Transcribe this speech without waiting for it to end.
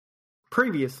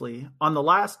Previously on the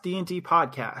last D&D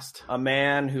podcast. A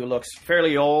man who looks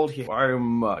fairly old.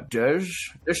 I'm Dej.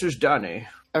 This is Danny.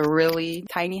 A really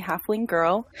tiny halfling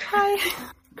girl. Hi.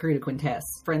 Karina Quintess.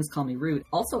 Friends call me Root.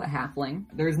 Also a halfling.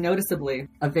 There's noticeably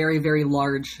a very, very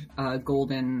large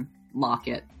golden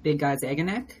locket. Big guy's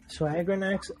Aganek.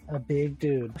 Swagranek's a big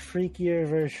dude. A freakier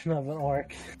version of an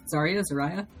orc. Zarya.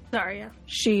 Zarya.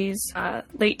 She's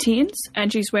late teens,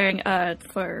 and she's wearing a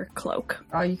fur cloak.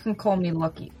 You can call me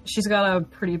Lucky. She's got a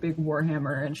pretty big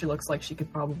warhammer, and she looks like she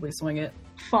could probably swing it.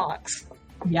 Fox.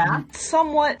 Yeah?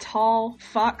 Somewhat tall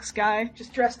fox guy,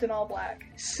 just dressed in all black.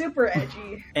 Super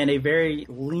edgy. And a very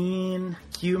lean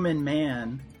human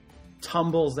man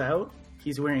tumbles out.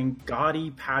 He's wearing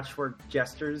gaudy patchwork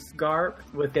jester's garb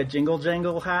with a jingle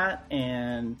jangle hat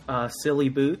and silly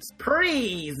boots.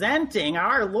 Presenting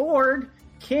our Lord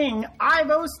King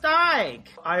Ivo Steig.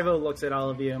 Ivo looks at all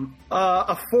of you.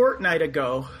 A fortnight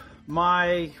ago,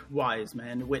 my wise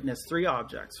men witnessed 3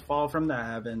 objects fall from the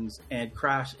heavens and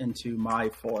crash into my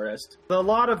forest. A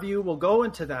lot of you will go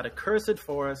into that accursed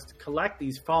forest, collect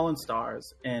these fallen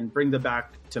stars, and bring them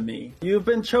back to me. You've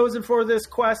been chosen for this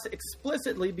quest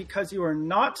explicitly because you are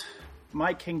not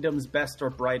my kingdom's best or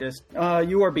brightest.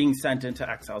 You are being sent into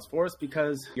Exile's forest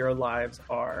because your lives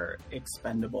are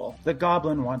expendable. The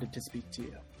goblin wanted to speak to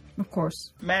you. Of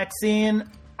course. Maxine,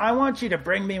 I want you to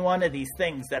bring me one of these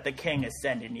things that the king is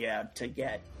sending you out to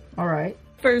get. All right.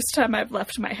 First time I've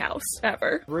left my house,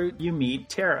 ever. Root, you meet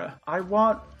Tara. I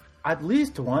want at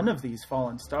least one of these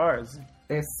fallen stars.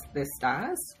 This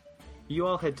stars? You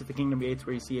all head to the Kingdom Gates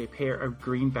where you see a pair of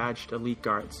green-badged elite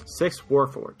guards, 6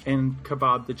 Warforged, and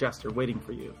Kebab the Jester waiting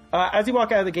for you. As you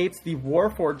walk out of the gates, the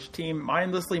Warforged team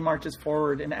mindlessly marches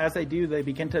forward, and as they do, they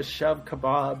begin to shove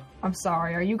Kebab. I'm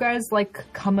sorry, are you guys,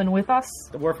 coming with us?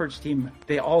 The Warforged team,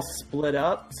 they all split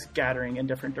up, scattering in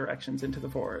different directions into the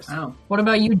forest. Oh. What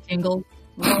about you, Jingle?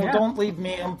 No, don't leave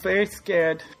me. I'm very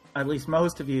scared. At least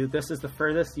most of you, this is the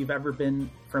furthest you've ever been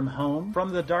from home. From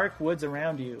the dark woods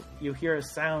around you, you hear a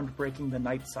sound breaking the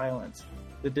night silence.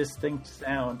 The distinct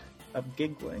sound of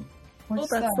giggling. Well,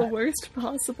 that's the worst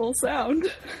possible sound.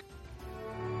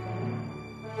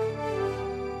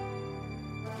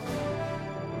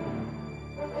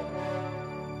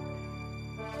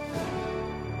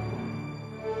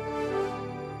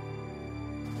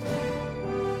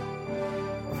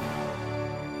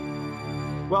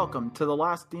 Welcome to the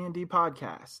last D&D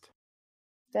podcast.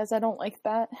 Des, I don't like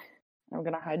that. I'm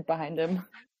gonna hide behind him.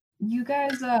 You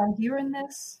guys hearing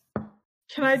this?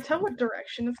 Can I tell what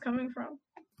direction it's coming from?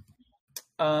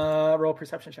 Roll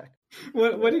perception check.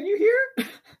 What did you hear?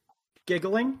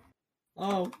 Giggling.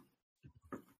 Oh.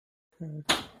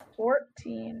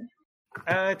 14.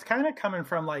 It's kind of coming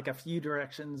from a few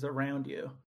directions around you.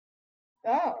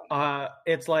 Oh.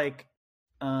 It's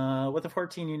with a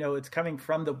 14, it's coming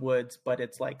from the woods, but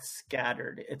it's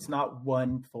scattered. It's not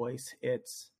one voice,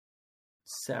 it's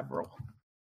several.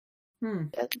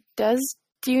 Des,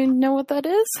 do you know what that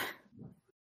is?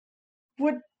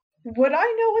 Would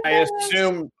I know what that is?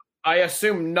 I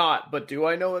assume not, but do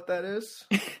I know what that is?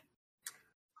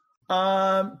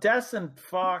 Des and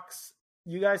Fox,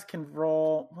 you guys can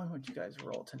roll. What would you guys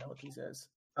roll to know what these is?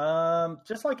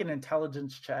 Just an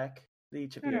intelligence check,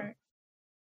 each of you. Right.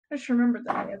 I just remembered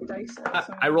that I have dice.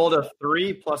 I rolled a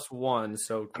 3 plus 1,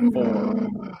 so 4.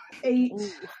 8.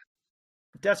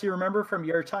 Des, you remember from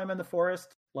your time in the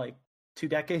forest, 2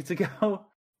 decades ago,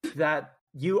 that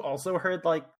you also heard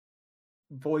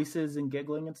voices and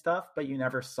giggling and stuff, but you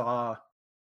never saw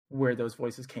where those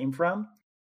voices came from.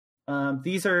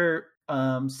 These are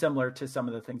similar to some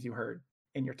of the things you heard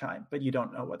in your time, but you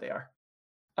don't know what they are.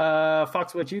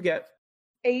 Fox, what'd you get?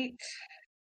 8.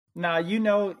 Nah,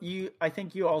 I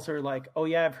think you also are oh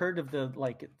yeah, I've heard of the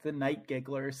night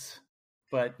gigglers,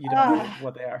 but you don't know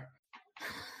what they are.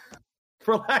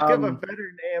 For lack of a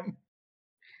better name.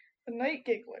 The night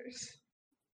gigglers.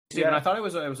 Steven, I thought it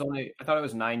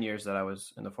was 9 years that I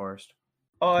was in the forest.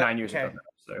 Oh, 9 years okay. ago that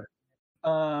I was there.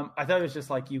 I thought it was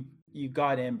just you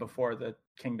got in before the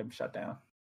kingdom shut down.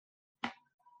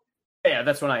 Yeah,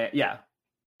 that's when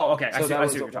Oh, okay. So I see that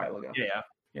was what a you're talking while about. ago.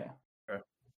 Yeah.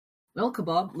 Well,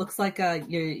 Kebab, looks like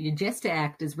your jester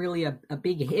act is really a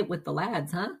big hit with the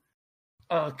lads, huh?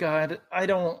 Oh God, I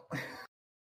don't.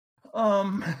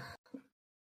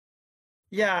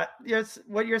 Yeah, yes.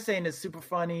 What you're saying is super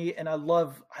funny, and I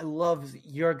love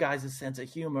your guys' sense of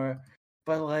humor.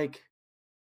 But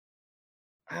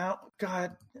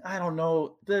God, I don't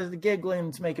know. The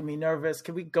giggling's making me nervous.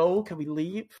 Can we go? Can we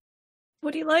leave?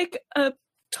 Would you like a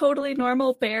totally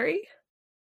normal berry?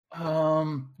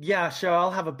 Yeah, sure.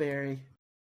 I'll have a berry.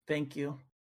 Thank you.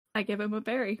 I give him a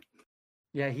berry.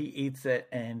 Yeah, he eats it,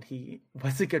 and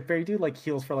what's a good berry do? Like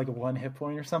heals for like 1 hit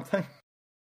point or something?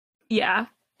 Yeah,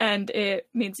 and it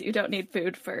means you don't need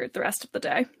food for the rest of the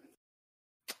day.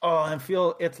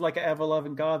 Oh, it's like an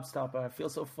ever-loving gobstopper. I feel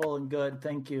so full and good.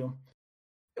 Thank you.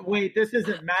 Wait, this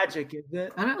isn't magic, is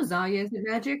it? I don't know, Zaya, is it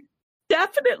magic?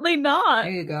 Definitely not.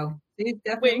 There you go. It's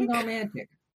definitely Wink. not magic.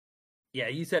 Yeah,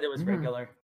 you said it was regular.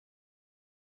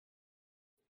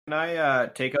 Can I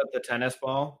take out the tennis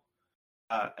ball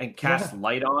and cast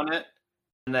light on it,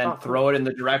 and then throw it in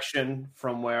the direction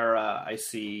from where I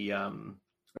see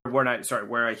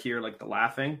where I hear like the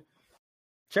laughing?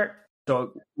 Sure.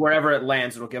 So wherever it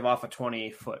lands, it'll give off a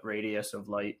 20-foot radius of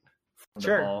light from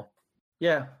the ball.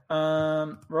 Yeah.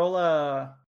 Roll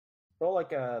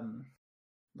like a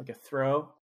throw.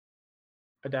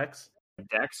 A dex.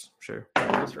 Dex, sure.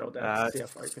 Just roll dex. See how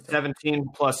far you can throw. 17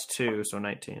 plus 2, so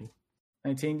 19.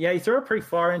 19. Yeah, you throw it pretty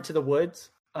far into the woods.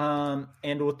 And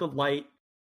with the light,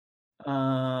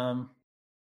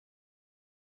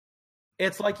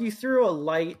 it's like you threw a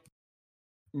light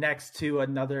next to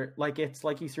another. Like it's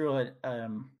like you threw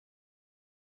an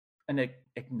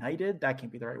ignited. That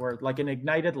can't be the right word. Like an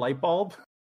ignited light bulb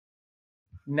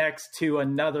next to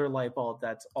another light bulb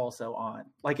that's also on.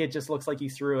 Like it just looks like you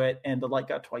threw it and the light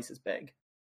got twice as big.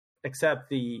 Except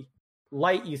the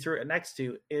light you threw it next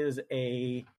to is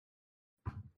a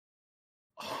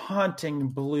haunting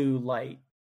blue light.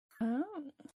 Oh.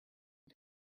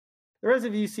 The rest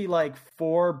of you see like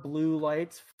 4 blue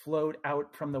lights float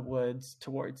out from the woods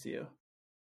towards you.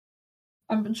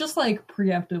 I'm just like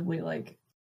preemptively like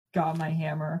got my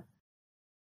hammer.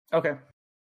 Okay.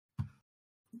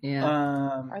 Yeah.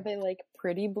 Are they like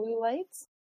pretty blue lights?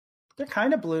 They're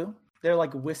kind of blue. They're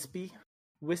like wispy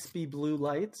blue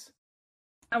lights.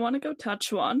 I want to go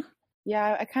touch one.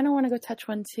 Yeah, I kind of want to go touch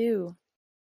one too.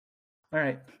 All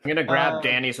right. I'm gonna grab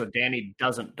Danny so Danny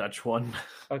doesn't touch one.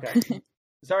 Okay.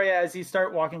 Sorry, as you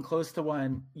start walking close to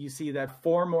one, you see that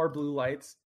 4 more blue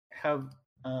lights have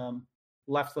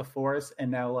left the forest and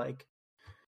now like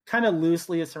kind of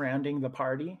loosely surrounding the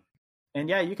party. And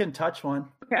yeah, you can touch one.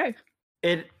 Okay.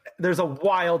 There's a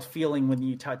wild feeling when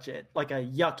you touch it, like a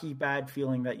yucky bad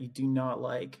feeling that you do not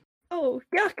like. Oh,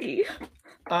 yucky.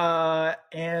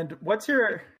 And what's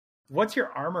your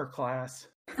armor class?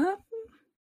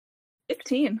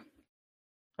 15.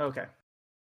 Okay.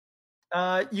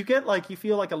 You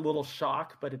feel like a little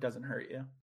shock, but it doesn't hurt you.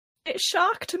 It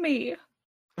shocked me.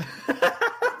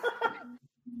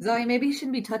 Zoe, maybe you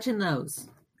shouldn't be touching those.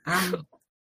 I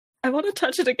want to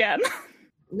touch it again.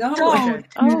 No. Don't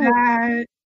do that.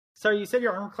 Sorry, you said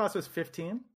your armor class was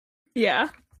 15? Yeah.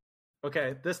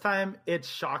 Okay, this time it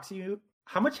shocks you.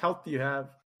 How much health do you have?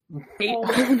 8. Oh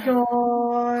my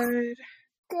god.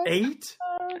 8?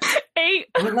 8.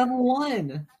 We're level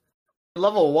 1.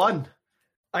 Level 1.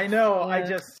 I know, I Yeah.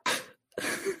 just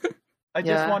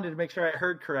Yeah. wanted to make sure I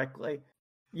heard correctly.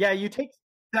 Yeah, you take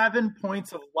 7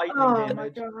 points of lightning Oh my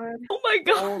damage. god. Oh my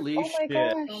god. Holy Oh my shit.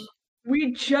 gosh.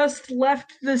 We just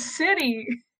left the city.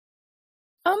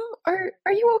 Are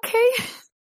you okay?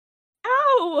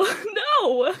 Ow!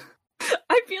 No!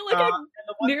 I feel like I'm And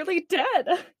the one, nearly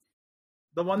dead.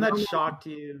 the one that shocked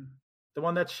you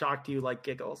like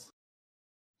giggles.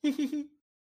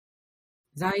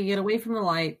 Zoe, get away from the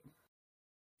light.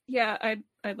 Yeah,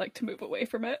 I'd like to move away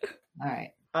from it. All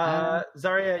right.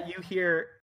 Zarya, you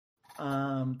hear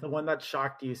the one that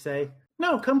shocked you say,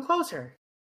 "No, come closer."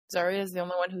 Zarya is the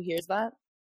only one who hears that.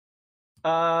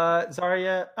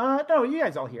 Zarya, no, you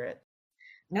guys all hear it.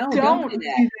 No, Don't don't do do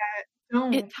that. that.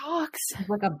 Don't. It talks. It's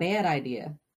like a bad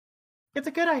idea. It's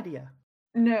a good idea.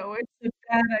 No, it's a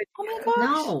bad idea. Oh my gosh.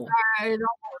 No. I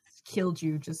almost killed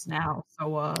you just now.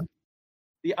 So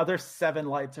The other 7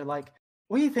 lights are like,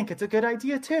 we think it's a good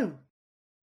idea too.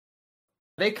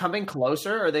 Are they coming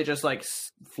closer, or are they just like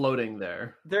floating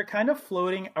there? They're kind of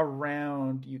floating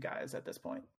around you guys at this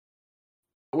point.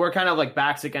 We're kind of like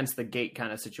backs against the gate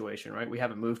kind of situation, right? We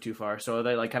haven't moved too far, so are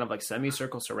they like kind of like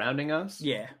semicircle surrounding us?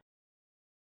 Yeah.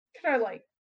 Can I like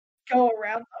go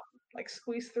around them, like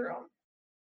squeeze through them?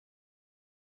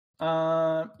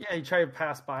 Yeah, you try to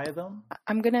pass by them.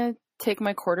 I'm gonna take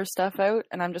my quarter stuff out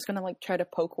and I'm just gonna like try to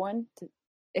poke one.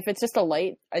 If it's just a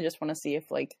light, I just want to see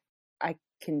if like I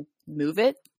can move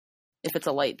it. If it's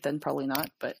a light, then probably not.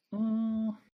 But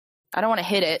I don't want to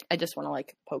hit it. I just want to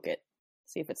like poke it,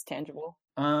 see if it's tangible.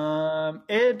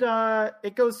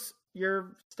 It goes.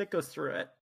 Your stick goes through it.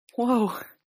 Whoa.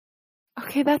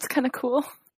 Okay, that's kind of cool. What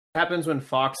happens when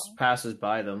Fox passes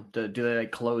by them? Do they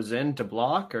like close in to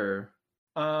block, or?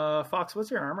 Fox, what's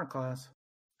your armor class?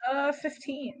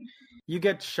 15. You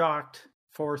get shocked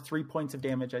for 3 points of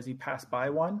damage as you pass by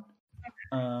one,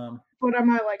 What am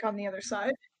I like on the other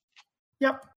side?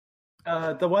 Yep.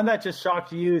 The one that just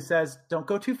shocked you says, "Don't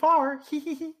go too far."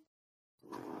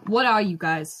 What are you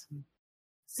guys?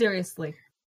 Seriously.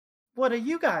 What are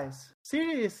you guys?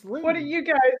 Seriously? What are you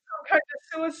guys? Some kind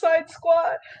of suicide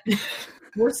squad?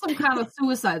 We're some kind of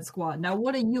suicide squad. Now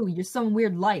what are you? You're some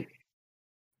weird light.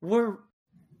 We're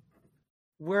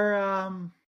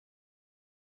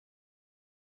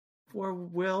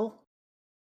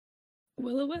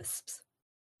Will-o-wisps.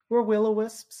 We're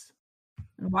will-o-wisps.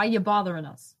 And why are you bothering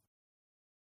us?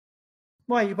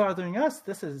 Why are you bothering us?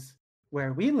 This is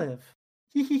where we live.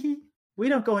 We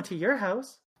don't go into your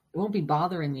house. It won't be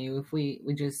bothering you if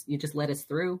you just let us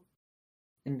through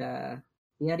and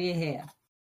be out of your hair.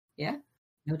 Yeah?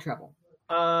 No trouble.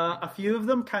 A few of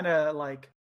them kind of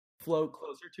like float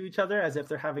closer to each other as if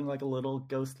they're having like a little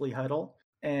ghostly huddle.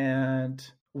 And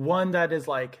one that is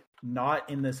like not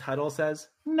in this huddle says,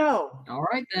 "No. All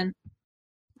right then.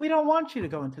 We don't want you to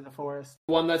go into the forest."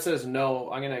 One that says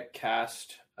no, I'm gonna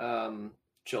cast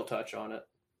Chill Touch on it.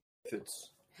 If it's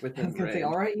I within was gonna range. say,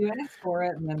 all right, you asked for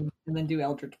it, and then do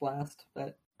Eldritch Blast,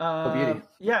 but beauty.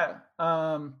 Yeah.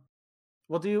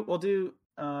 We'll do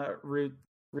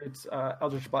Root's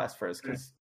Eldritch Blast first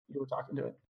because you were talking to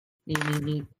it.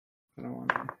 neat. I don't want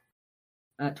to.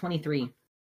 23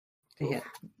 to hit.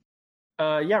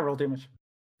 Yeah, roll damage.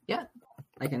 Yeah,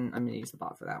 I'm gonna use the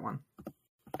bot for that one.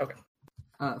 Okay.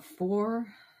 4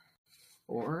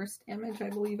 force damage, I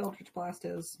believe Eldritch Blast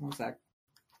is. One sec.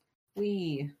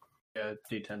 Yeah,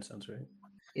 D10 sounds right.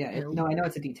 Yeah, no, I know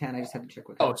it's a D10. I just had to check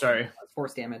with. Oh, sorry. It's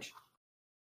force damage.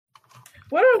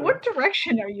 What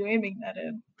direction are you aiming that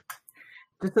in?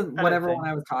 Just whatever one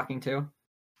I was talking to.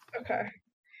 Okay.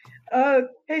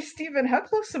 Hey Steven, how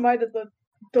close am I to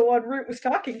the one Root was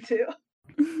talking to?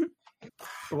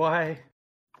 Why?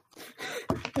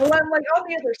 Well, I'm like on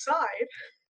the other side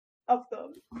of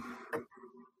them.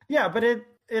 Yeah, but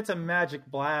it's a magic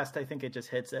blast. I think it just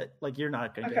hits it. Like you're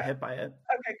not going to get hit by it.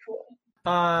 Okay, cool.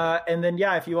 And then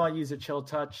yeah, if you want to use a chill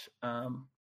touch,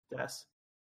 yes.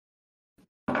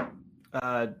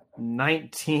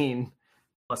 19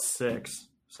 plus 6.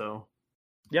 So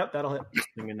Yep, that'll hit.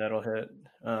 thinking that'll hit.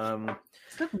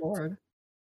 Good lord.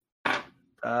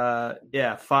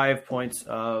 Yeah, 5 points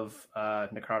of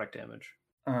necrotic damage.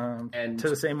 And to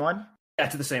the same one? Yeah,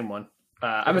 to the same one.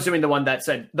 I'm assuming the one that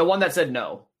said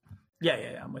no.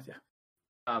 Yeah, I'm with you.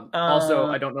 Also,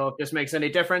 I don't know if this makes any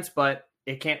difference, but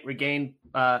it can't regain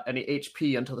any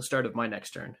HP until the start of my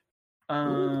next turn.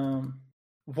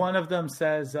 One of them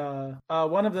says, "Oh,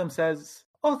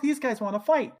 these guys want to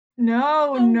fight."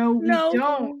 No, we don't.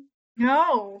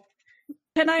 No.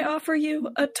 Can I offer you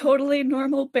a totally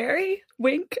normal berry?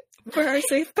 Wink for our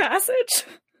safe passage.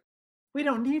 We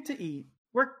don't need to eat.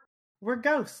 We're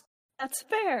ghosts. That's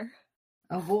fair.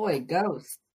 Avoid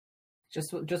ghosts.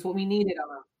 Just what we needed on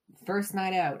our first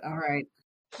night out. All right.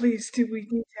 Please, do we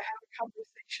need to have a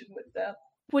conversation with them?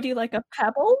 Would you like a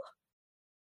pebble?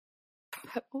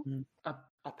 Pebble? A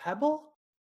pebble?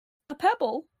 A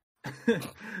pebble?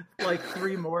 Like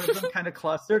 3 more of them kind of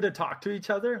cluster to talk to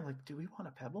each other. Like, do we want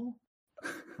a pebble?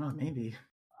 Oh, maybe.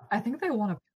 I think they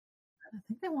want a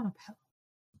pebble.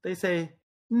 They say,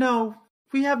 "No,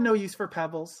 we have no use for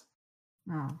pebbles."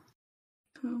 Oh.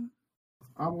 Oh.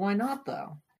 Why not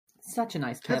though? It's such a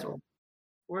nice pebble.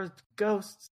 We're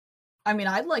ghosts. I mean,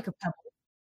 I'd like a pebble.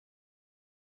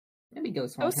 Maybe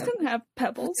ghosts want Ghosts pebbles. can have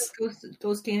pebbles.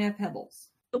 Ghosts can't have pebbles.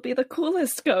 They'll be the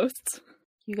coolest ghosts.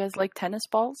 You guys like tennis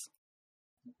balls?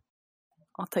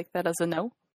 I'll take that as a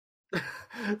no.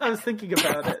 I was thinking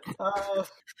about it.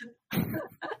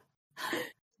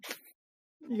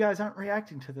 You guys aren't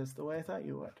reacting to this the way I thought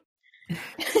you would.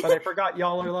 But I forgot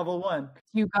y'all are level 1.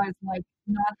 You guys like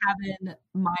not having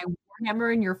my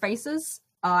warhammer in your faces?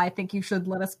 I think you should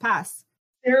let us pass.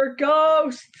 They're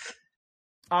ghosts.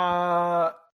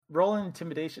 Roll an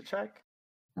intimidation check.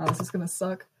 Oh, this is gonna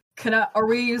suck. Are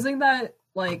we using that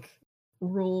like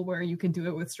rule where you can do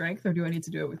it with strength, or do I need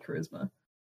to do it with charisma?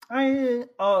 I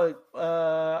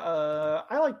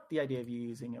like the idea of you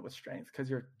using it with strength because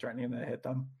you're trying to hit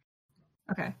them.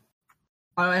 Okay.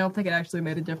 I don't think it actually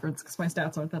made a difference because my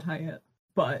stats aren't that high yet.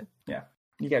 But yeah,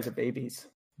 you guys are babies.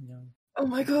 Oh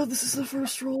my god, this is the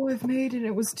first roll I've made, and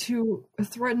it was to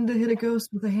threaten to hit a ghost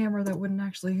with a hammer that wouldn't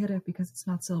actually hit it because it's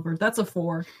not silver. That's a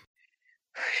 4.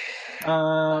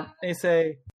 They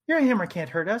say, "Your hammer can't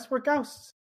hurt us. We're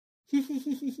ghosts."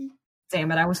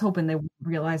 Damn it! I was hoping they would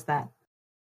realize that.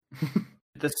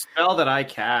 The spell that I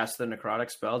cast, the necrotic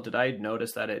spell, did I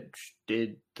notice that it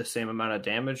did the same amount of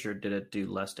damage, or did it do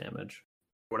less damage?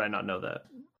 Would I not know that?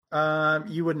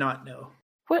 You would not know.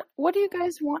 What do you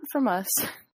guys want from us?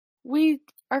 We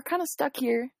are kind of stuck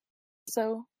here,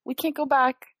 so we can't go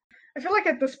back. I feel like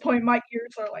at this point my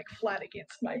ears are like flat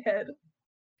against my head.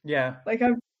 Yeah. Like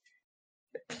I'm.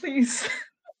 Please,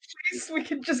 please, we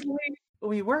can just leave.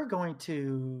 We were going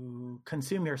to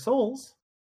consume your souls.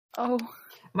 Oh,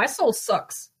 My soul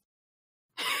sucks.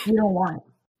 You don't want it.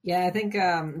 Yeah, I think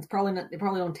it's probably not. They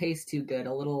probably don't taste too good.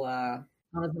 A little,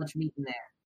 not as much meat in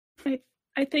there.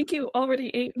 I think you already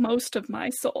ate most of my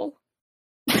soul.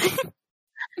 Yeah,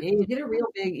 you did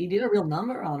a real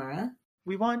number on her, huh?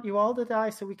 We want you all to die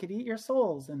so we could eat your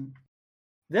souls. And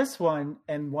this one,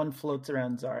 and one floats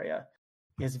around Zarya,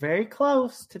 is very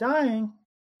close to dying.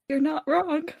 You're not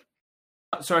wrong.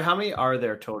 Sorry, how many are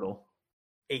there total?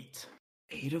 8.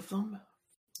 8 of them?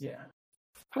 Yeah.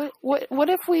 what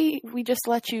if we just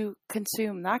let you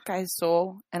consume that guy's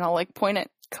soul, and I'll like point at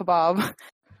Kebab.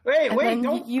 Wait, then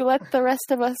don't. you let the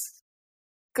rest of us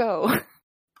go.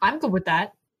 I'm good with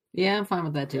that. Yeah, I'm fine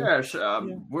with that too. Yes,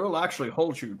 we'll actually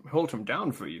hold him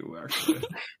down for you, actually.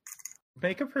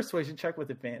 Make a persuasion check with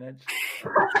advantage.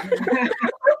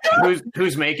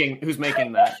 Who's making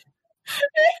that?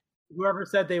 Whoever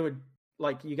said they would,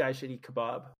 like, you guys should eat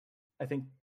kebab. I think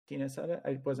Tina said it.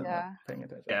 I wasn't paying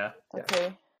attention. Yeah.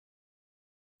 Okay.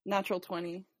 Natural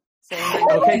 20. So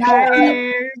Okay,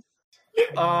 cool.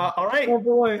 All right. Oh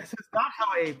boy, this is not how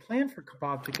I planned for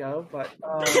kebab to go, but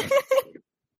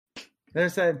they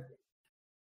said,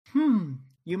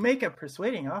 you make a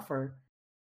persuading offer.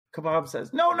 Kebab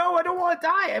says, no, I don't want to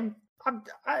die.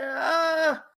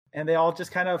 And they all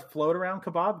just kind of float around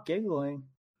Kebab giggling,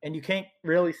 and you can't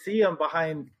really see them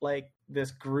behind like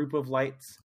this group of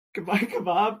lights. Goodbye,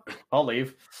 Kebab. I'll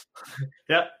leave.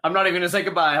 Yeah, I'm not even gonna say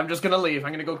goodbye. I'm just gonna leave.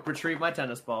 I'm gonna go retrieve my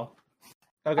tennis ball.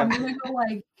 Okay. I'm gonna go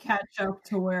like catch up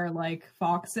to where like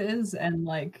Fox is and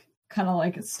like kind of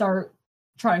like start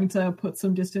trying to put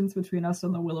some distance between us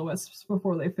and the Will-O-Wisps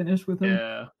before they finish with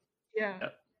him. Yeah.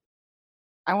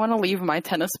 I want to leave my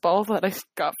tennis ball that I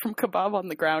got from Kebab on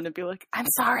the ground and be like, I'm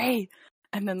sorry,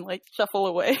 and then like shuffle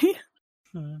away.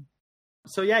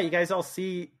 So yeah, you guys all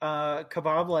see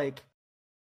Kebab like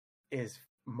is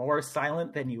more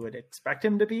silent than you would expect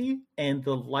him to be, and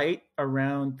the light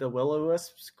around the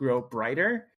Will-O-Wisps grow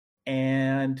brighter,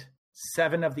 and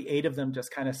 7 of the 8 of them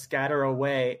just kind of scatter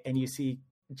away, and you see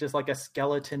just like a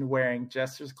skeleton wearing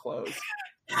Jester's clothes.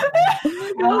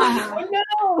 Oh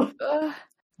no!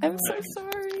 I'm so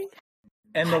sorry.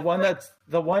 And the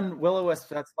one Will-O-Wisp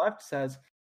that's left says,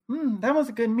 that was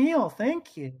a good meal,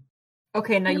 thank you.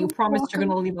 Okay, now you promised you're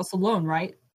gonna leave us alone,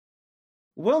 right?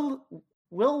 We'll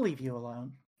leave you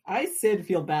alone. I Sid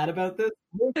feel bad about this.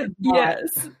 Yes.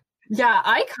 Yeah,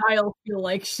 Kyle feel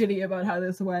like shitty about how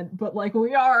this went, but like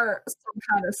we are some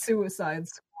kind of suicide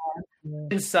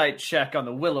squad. Insight check on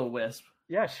the Will-O-Wisp.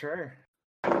 Yeah, sure.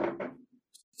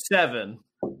 7.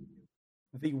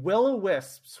 The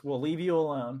Will-O-Wisps will leave you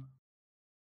alone.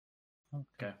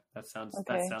 Okay, that sounds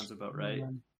about right.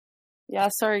 Yeah,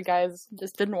 sorry guys.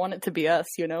 Just didn't want it to be us,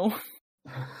 you know?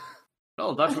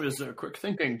 Oh, that was quick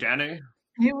thinking, Danny.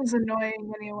 It was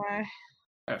annoying anyway.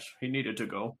 Yes, he needed to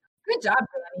go. Good job,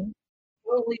 Danny.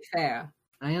 Totally fair.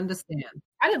 I understand.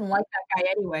 I didn't like that guy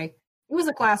anyway. He was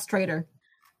a class traitor.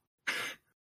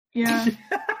 Yeah.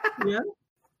 Yeah.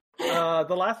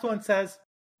 The last one says,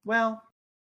 well,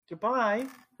 goodbye.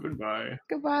 Goodbye.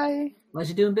 Goodbye.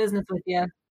 Pleasure doing business with you.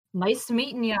 Nice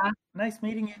meeting ya. Nice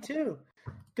meeting you too.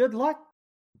 Good luck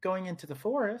going into the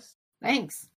forest.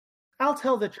 Thanks. I'll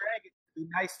tell the dragon to be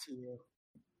nice to you.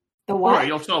 The All what? right,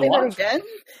 you'll tell Say that what? again?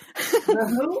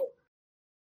 The who?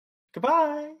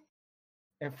 Goodbye.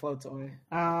 It floats away.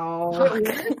 Oh. What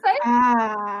did it say?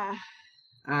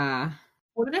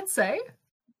 What did it say?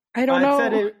 I don't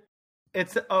know.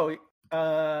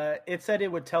 It said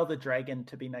it would tell the dragon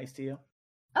to be nice to you.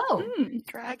 Oh.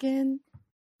 Dragon.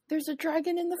 There's a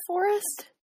dragon in the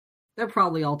forest? They're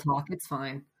probably all talk. It's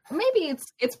fine. Maybe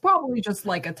it's probably just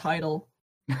like a title.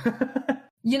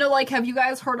 You know, like, have you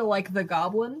guys heard of like the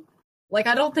Goblin? Like,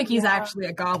 I don't think he's actually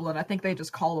a goblin. I think they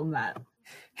just call him that.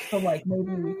 So, like,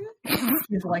 maybe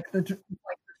he's like the dragon.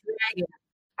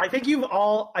 I think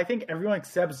everyone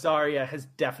except Zarya has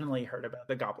definitely heard about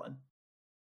the goblin.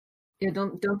 Yeah,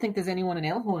 don't think there's anyone in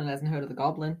Elhorn that hasn't heard of the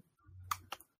Goblin.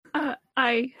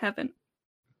 I haven't.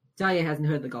 Daya hasn't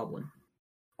heard of the Goblin.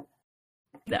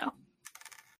 No.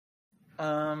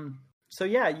 So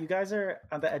yeah, you guys are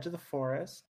on the edge of the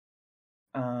forest.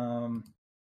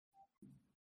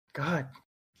 God,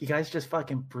 you guys just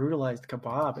fucking brutalized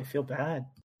Kebab. I feel bad.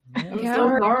 I'm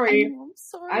so sorry. I'm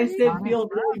sorry. I still feel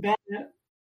really bad.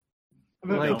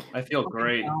 Like, I feel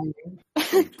great.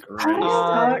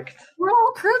 Sucked. We're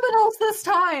all criminals this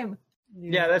time.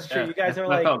 Yeah, that's true. You guys are That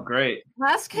like felt great.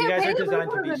 Last You guys are campaign, we designed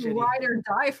to would be have been shitty. ride or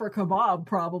die for kebab,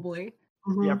 probably.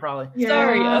 yeah, probably.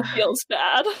 Zarya feels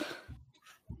bad.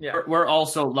 Yeah. We're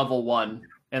also level 1,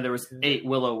 and there was 8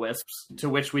 will-o-wisps, to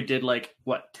which we did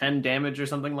 10 damage or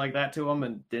something like that to them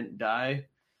and didn't die.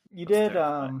 You That's did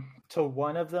terrifying. to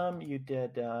one of them. You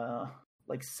did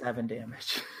 7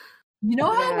 damage. You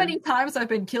know how Yeah. many times I've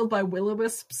been killed by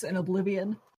will-o-wisps in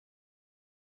Oblivion?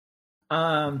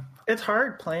 It's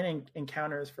hard planning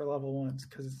encounters for level 1s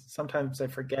because sometimes I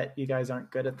forget you guys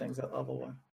aren't good at things at level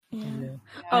 1. Yeah.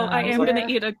 Oh, I it's am like- gonna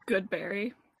eat a good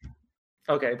berry.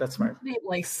 Okay, that's smart. I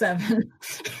need 7.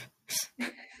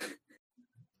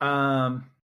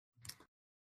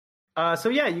 So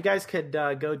yeah, you guys could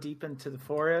go deep into the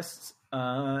forests,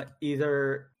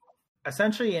 either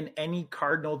essentially in any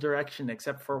cardinal direction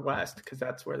except for west, because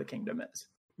that's where the kingdom is.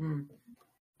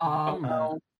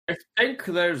 I think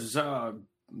there's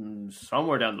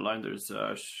somewhere down the line there's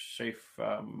a safe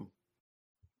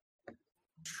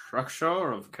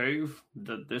structure of cave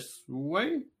this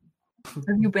way. Have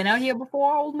you been out here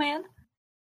before, old man?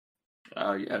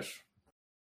 Yes.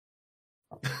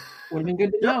 Would have been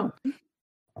good to know.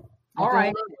 All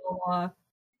right, we'll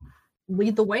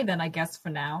lead the way then, I guess, for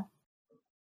now.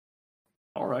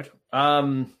 All right.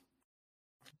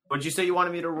 What'd you say you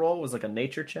wanted me to roll? Was a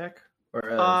nature check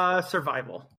or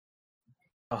Survival.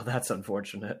 Oh, that's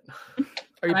unfortunate.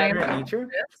 Are you better I'm at nature?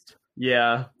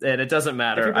 Yeah, and it doesn't If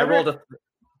matter. you're I better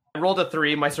rolled a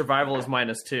 3. My survival is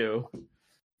 -2.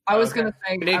 I was Okay. gonna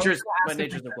say Nature's- I my was gonna ask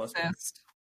nature's if a plus it's one. assist.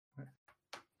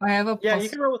 I have a Yeah, plus you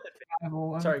can roll with it.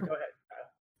 survival. Sorry, go ahead.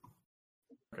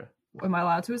 Am I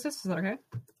allowed to assist? Is that okay?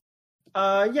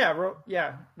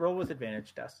 Roll with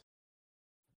advantage, Des.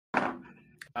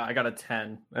 I got a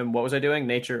 10. And what was I doing?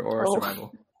 Nature or Oh.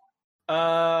 survival?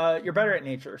 You're better at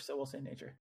nature, so we'll say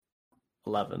nature.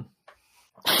 11.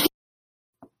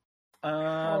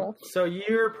 So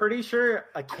you're pretty sure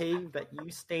a cave that you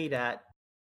stayed at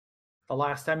the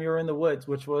last time you were in the woods,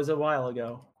 which was a while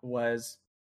ago, was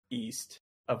east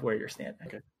of where you're standing.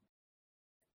 Okay.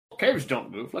 Caves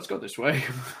don't move. Let's go this way.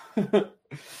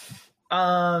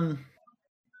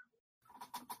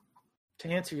 To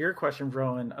answer your question,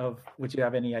 Rowan, of would you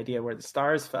have any idea where the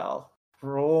stars fell?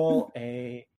 Roll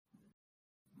a.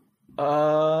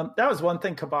 That was one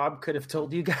thing Kebab could have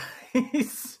told you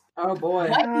guys. Oh boy.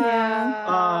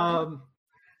 Um,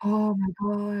 Oh my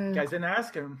god. you guys didn't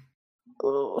ask him.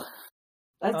 Ooh.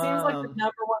 That seems like the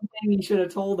number one thing you should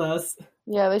have told us.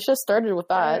 Yeah, they should have started with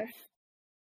that.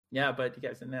 Yeah, but you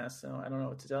guys didn't ask, so I don't know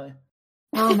what to tell you.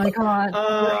 Oh my god. We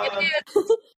have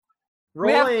to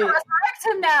Roll resurrect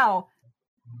him now.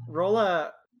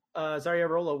 Zarya,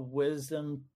 roll a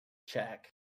wisdom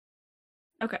check.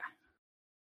 Okay.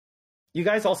 You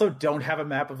guys also don't have a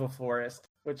map of a forest,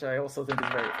 which I also think is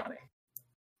very funny.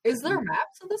 Is there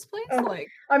maps of this place? Oh. Like,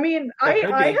 I mean, That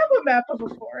could I be. have a map of a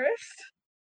forest.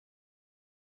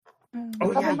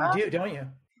 Oh yeah, you do, don't you?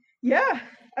 Yeah,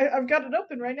 I've got it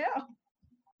open right now.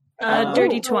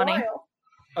 Dirty For a 20. while.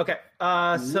 Okay.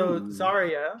 So Ooh.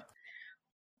 Zarya,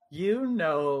 you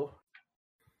know,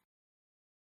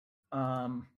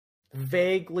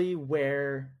 vaguely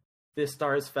where the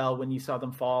stars fell when you saw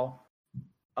them fall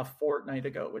a fortnight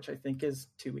ago, which I think is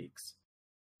 2 weeks,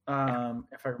 if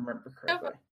I remember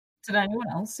correctly. did anyone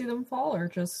else see them fall or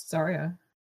just Zarya?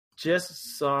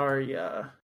 Just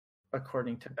Zarya,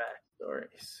 according to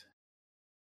backstories.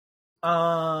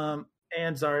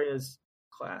 And Zarya's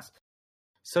class.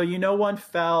 So one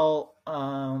fell.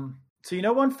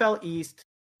 One fell east,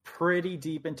 pretty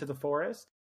deep into the forest.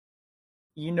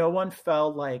 One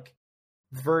fell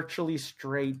virtually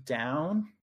straight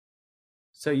down.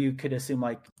 So you could assume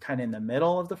kind of in the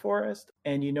middle of the forest,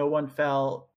 and one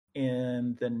fell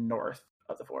in the north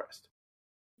of the forest.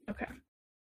 Okay.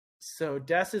 So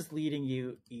Des is leading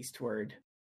you eastward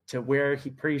to where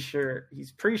he's pretty sure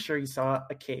he saw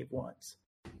a cave once.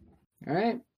 All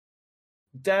right.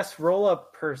 Des, roll a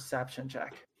perception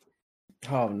check.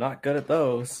 Oh, I'm not good at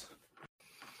those.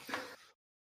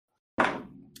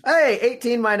 Hey,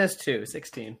 18 minus 2,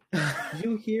 16.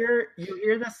 You hear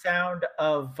the sound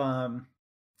of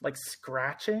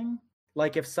scratching,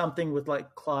 like if something with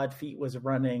clawed feet was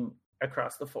running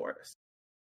across the forest.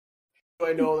 Do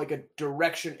I know a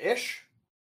direction-ish?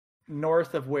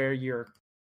 North of where you're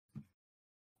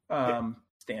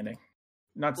standing.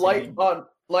 Not Light standing.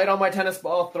 light on my tennis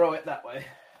ball, throw it that way.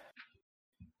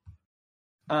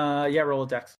 Roll a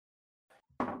dex.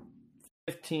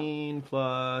 15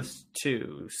 plus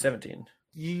 2, 17.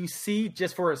 You see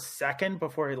just for a second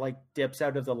before it dips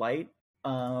out of the light,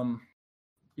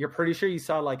 you're pretty sure you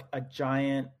saw a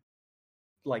giant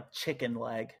chicken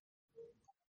leg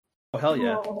Oh, hell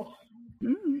yeah. Oh.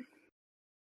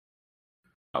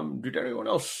 Did anyone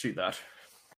else see that?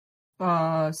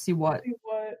 See what? See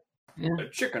what? Yeah. A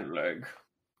chicken leg.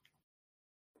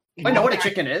 I know what a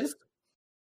chicken is.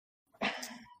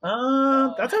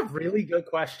 That's a really good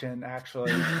question,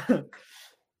 actually.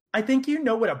 I think you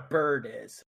know what a bird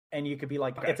is, and you could be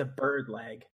like, it's a bird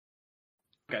leg.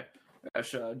 Okay.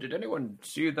 Ash, did anyone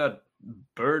see that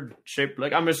bird-shaped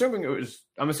leg? I'm assuming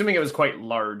it was quite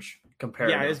large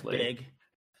comparatively. Yeah, it's big.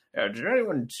 Did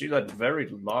anyone see that very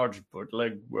large bird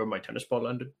leg where my tennis ball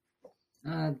landed?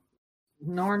 No,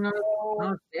 not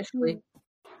officially.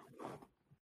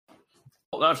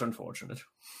 Well, that's unfortunate.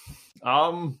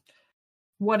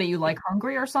 What are you, like,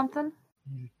 hungry or something?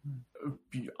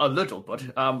 A little, but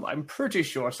I'm pretty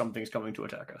sure something's coming to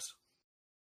attack us.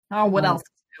 Oh, what else to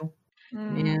do?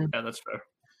 Yeah, that's fair.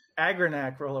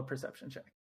 Agranac, roll a perception check.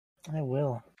 I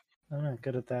will. I'm not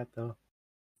good at that, though.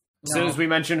 As soon as we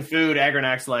mention food,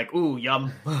 Agranac's like, ooh,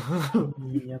 yum.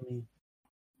 Yummy.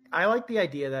 I like the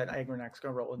idea that Agranac's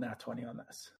going to roll a nat 20 on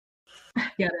this.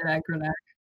 Get it, Agranac.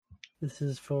 This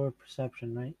is for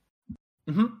perception, right?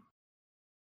 Mm-hmm.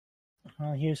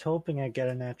 Well, here's hoping I get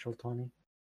a natural 20.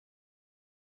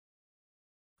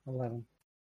 11.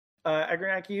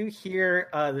 Agranac, you hear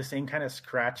the same kind of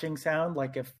scratching sound,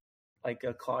 like a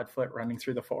clawed foot running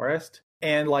through the forest.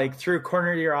 And like through a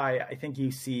corner of your eye, I think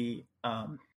you see a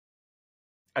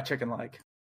chicken leg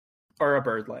or a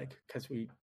bird leg, because we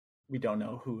don't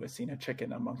know who has seen a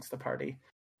chicken amongst the party.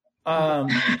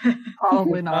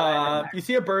 Probably not. You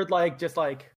see a bird leg just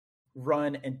like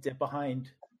run and dip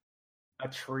behind a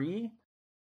tree,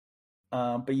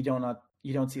 but you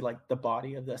don't see like the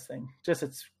body of this thing, just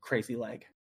its crazy leg.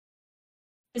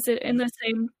 Is it in the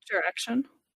same direction?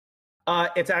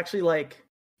 It's actually like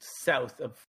south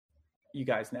of you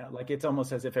guys now. Like it's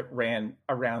almost as if it ran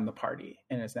around the party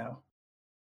and is now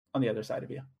on the other side of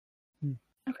you.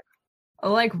 Okay. I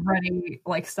like ready,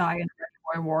 like Sai and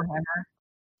Ready Boy Warhammer.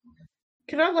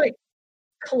 Can I like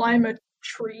climb a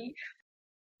tree?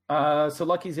 So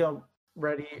Lucky's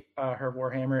ready her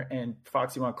Warhammer, and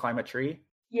Fox, you want to climb a tree?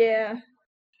 Yeah.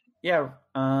 Yeah.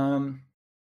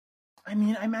 I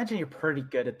mean, I imagine you're pretty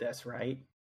good at this, right?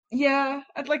 Yeah,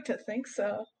 I'd like to think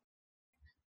so.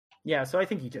 Yeah, so I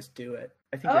think you just do it.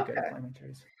 I think you're good at climbing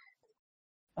trees.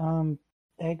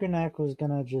 Agranac was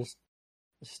gonna just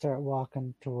start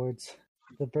walking towards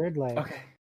the bird leg. Okay.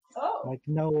 Oh. Like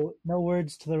no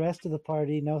words to the rest of the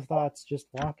party, no thoughts, just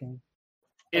walking.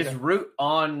 Is Root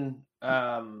on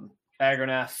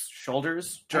Agranac's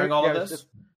shoulders during all of this?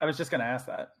 I was just going to ask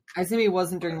that. I assume he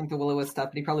wasn't during like the Will-O-Wisp stuff,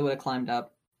 but he probably would have climbed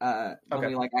up when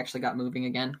we like actually got moving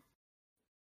again.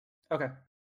 Okay.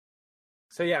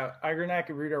 So yeah, Agranac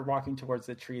and Root are walking towards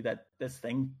the tree that this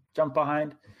thing jumped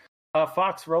behind.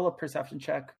 Fox, roll a perception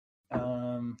check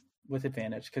with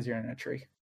advantage because you're in a tree.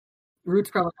 Root's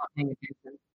probably not paying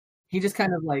attention. He just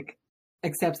kind of like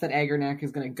accepts that Agranac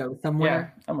is going to go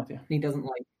somewhere. Yeah, I'm with you. He doesn't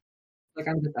like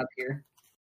I'm just up here.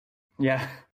 Yeah.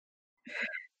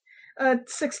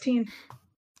 16.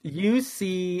 You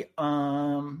see,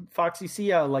 Fox, you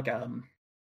see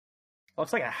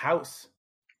looks like a house.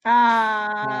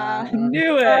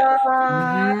 Knew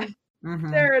it.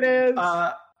 There it is.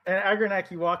 And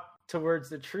Agranac, you walk towards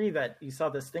the tree that you saw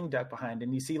this thing duck behind,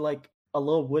 and you see like a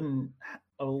little wooden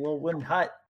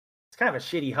hut. It's kind of a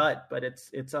shitty hut, but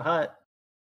it's a hut.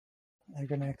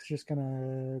 Agranac's just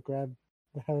gonna grab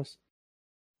the house.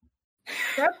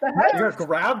 Grab the house? You're gonna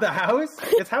grab the house?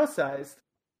 It's house sized.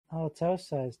 Oh, it's house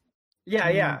sized.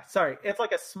 Yeah. Sorry, it's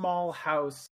like a small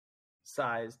house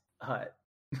sized hut.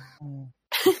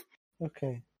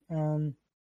 Okay.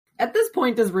 At this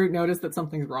point, does Root notice that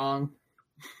something's wrong?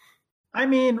 I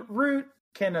mean, Root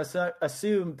can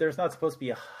assume there's not supposed to be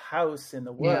a house in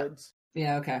the woods.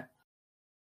 Yeah, okay.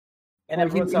 And like,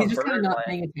 everyone's he's just kind of not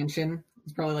paying attention.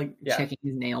 He's probably like checking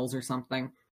his nails or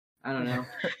something. I don't know.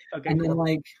 Okay, and then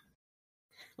like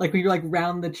we like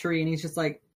round the tree, and he's just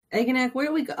like, Agranac, where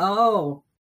do we go?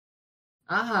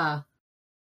 Oh,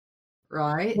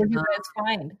 right. What do you guys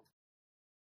find?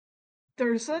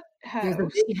 There's a house. There's a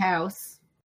big house.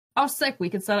 Oh, sick! We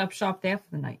could set up shop there for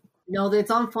the night. No,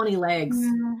 it's on funny legs.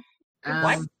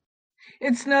 What?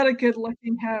 It's not a good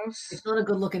looking house. It's not a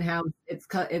good looking house.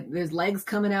 There's legs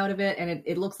coming out of it, and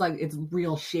it looks like it's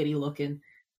real shitty looking.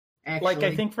 Actually. Like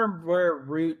I think from where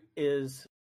Root is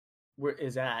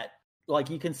at, like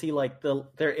you can see like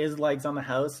there is legs on the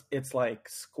house. It's like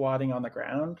squatting on the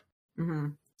ground. Mm-hmm.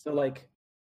 So like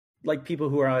people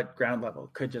who are at ground level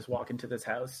could just walk into this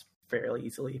house fairly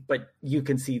easily, but you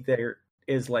can see there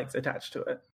is legs attached to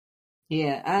it.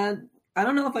 Yeah, I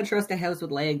don't know if I trust a house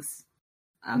with legs.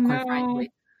 Quite frankly.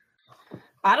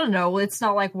 I don't know. It's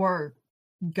not like we're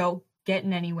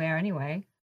getting anywhere anyway.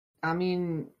 I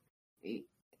mean,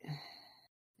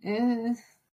 I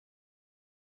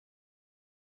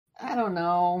don't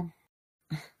know.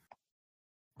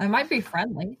 I might be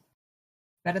friendly.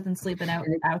 Better than sleeping out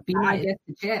Be my guest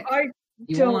to check. I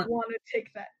don't want to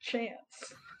take that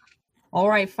chance. All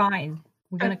right, fine.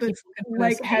 We're gonna keep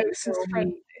leg house is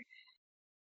friendly.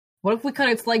 What if we cut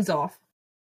its legs off?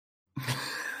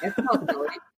 That's a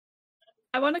possibility.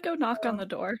 I want to go knock on the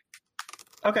door.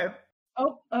 Okay.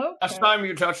 Oh, okay. Last time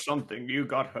you touched something, you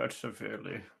got hurt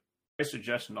severely. I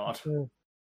suggest not. Sure.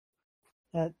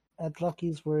 At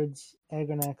Lucky's words,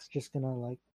 Agronac's just gonna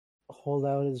like hold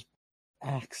out his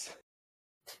axe.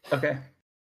 Okay.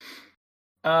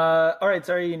 All right.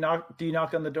 Sorry. Do you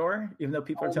knock on the door, even though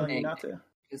people are telling you not to?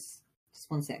 Just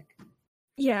 1 sec.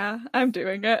 Yeah, I'm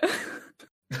doing it.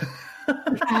 All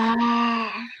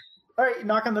right. You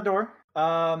knock on the door.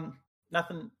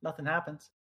 Nothing happens.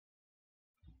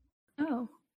 Oh.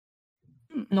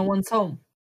 No one's home.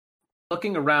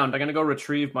 Looking around, I'm gonna go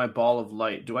retrieve my ball of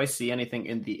light. Do I see anything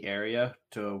in the area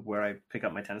to where I pick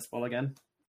up my tennis ball again?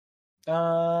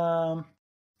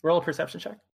 Roll a perception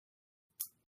check.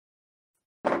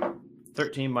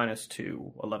 13 minus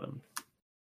 2, 11.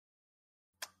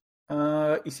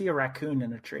 You see a raccoon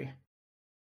in a tree.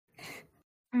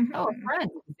 Oh, a friend.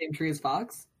 Same tree as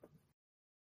Fox?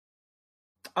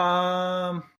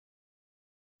 Yeah,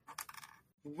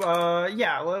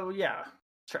 well, yeah,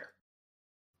 sure.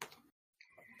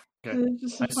 Okay.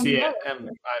 I see it, and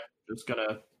I'm just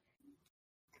gonna.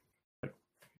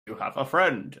 You have a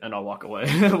friend, and I'll walk away.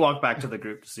 Walk back to the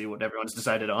group to see what everyone's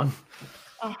decided on.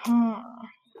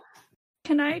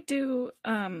 Can I do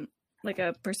like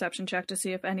a perception check to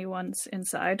see if anyone's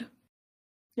inside?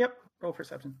 Yep, roll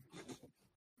perception.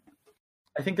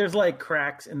 I think there's like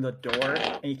cracks in the door,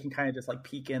 and you can kind of just like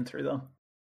peek in through them.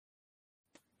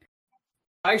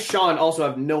 I, Sean, also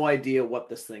have no idea what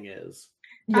this thing is.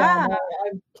 Yeah, no,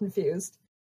 I'm confused.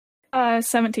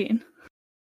 17.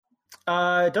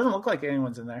 It doesn't look like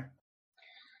anyone's in there.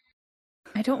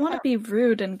 I don't want to be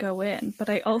rude and go in, but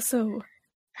I also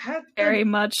very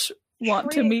much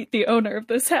want to meet the owner of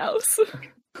this house.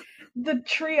 The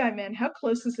tree I'm in, how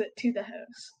close is it to the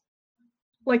house?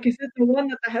 Like, is it the one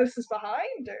that the house is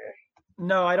behind, or?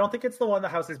 No, I don't think it's the one the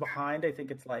house is behind. I think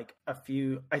it's like I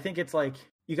think it's like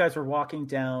you guys were walking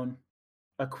down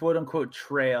a quote unquote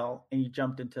trail and you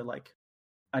jumped into like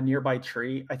a nearby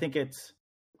tree. I think it's,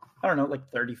 I don't know, like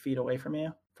 30 feet away from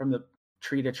you, from the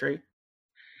tree to tree.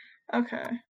 Okay.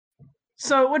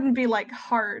 So it wouldn't be like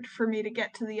hard for me to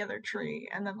get to the other tree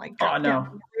and then like drop down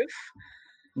from the roof?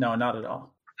 No, not at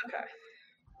all. Okay.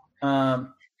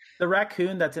 The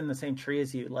raccoon that's in the same tree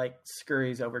as you like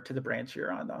scurries over to the branch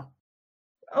you're on though.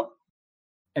 Oh.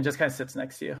 And just kind of sits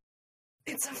next to you.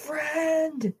 It's a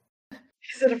friend.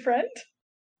 Is it a friend?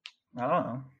 I don't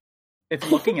know. It's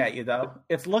looking at you though.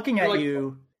 It's looking at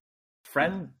you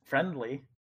friendly.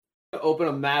 Open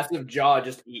a massive jaw,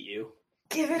 just eat you.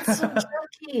 Give it some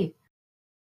jerky.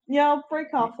 Yeah, I'll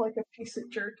break off like a piece of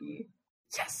jerky.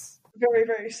 Yes. Very,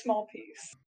 very small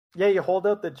piece. Yeah, you hold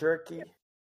out the jerky.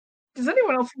 Does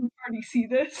anyone else in the party see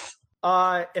this?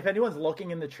 If anyone's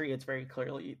looking in the tree, it's very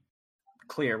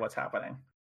clear what's happening.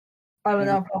 I don't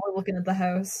know, I'm probably looking at the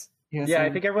house. Yeah, I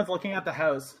think everyone's looking at the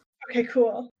house. Okay,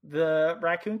 cool. The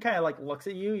raccoon kind of like looks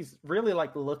at you. He's really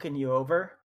like looking you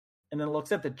over, and then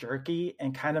looks at the jerky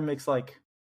and kind of makes like,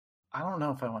 I don't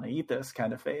know if I want to eat this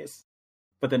kind of face,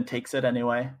 but then takes it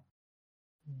anyway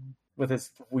with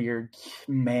his weird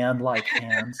man-like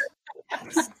hands.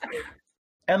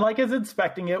 And like is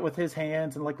inspecting it with his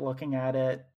hands and like looking at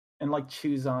it and like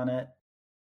chews on it.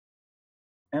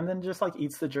 And then just like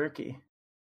eats the jerky.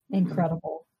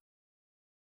 Incredible.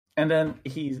 And then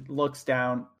he looks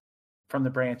down from the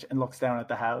branch and looks down at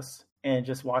the house and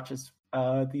just watches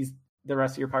the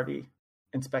rest of your party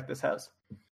inspect this house.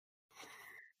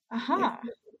 Aha.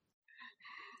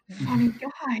 Funny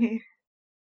guy.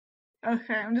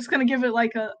 Okay, I'm just gonna give it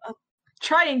like a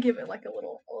try and give it like a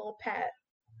little pat.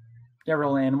 Yeah,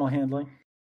 roll animal handling.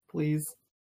 Please.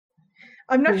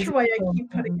 I'm not sure why I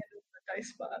keep putting it in the dice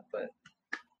spot, but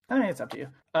I mean, it's up to you.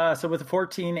 So with the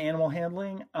 14 animal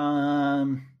handling,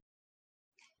 yeah,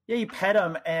 you pet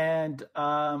him and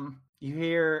you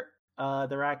hear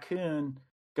the raccoon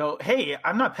go, "Hey,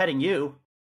 I'm not petting you."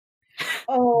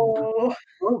 Oh.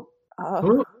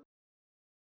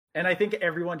 And I think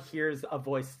everyone hears a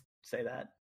voice say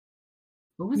that.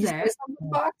 What was that?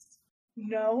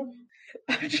 No.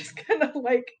 I'm just gonna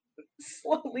like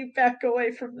slowly back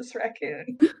away from this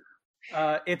raccoon.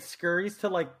 It scurries to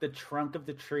like the trunk of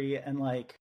the tree and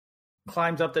like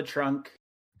climbs up the trunk,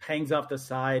 hangs off the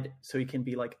side so he can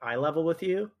be like eye level with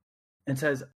you, and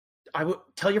says, "I would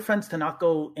tell your friends to not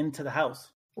go into the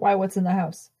house." Why? What's in the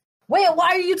house? Wait, why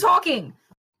are you talking?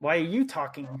 Why are you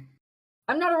talking?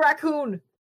 I'm not a raccoon.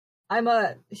 I'm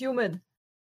a human.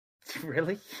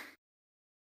 Really?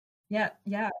 Yeah.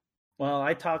 Well,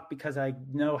 I talk because I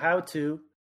know how to,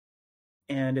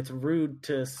 and it's rude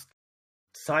to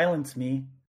silence me.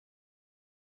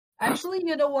 Actually,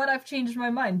 you know what? I've changed my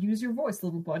mind. Use your voice,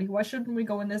 little buddy. Why shouldn't we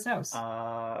go in this house?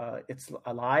 It's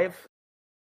alive.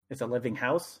 It's a living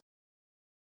house.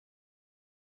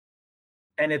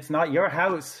 And it's not your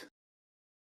house.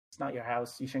 It's not your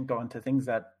house. You shouldn't go into things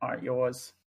that aren't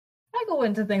yours. I go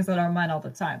into things that aren't mine all the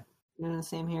time. Yeah,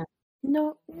 same here.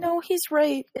 No, he's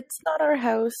right. It's not our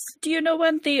house. Do you know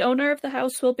when the owner of the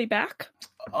house will be back?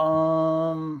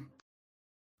 To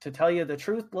tell you the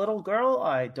truth, little girl,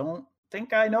 I don't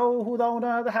think I know who the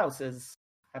owner of the house is.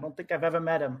 I don't think I've ever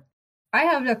met him. I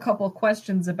have a couple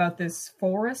questions about this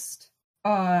forest.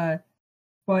 But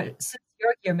since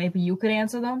you're here, maybe you could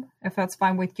answer them, if that's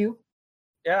fine with you.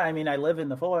 Yeah, I mean, I live in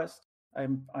the forest. I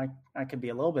can be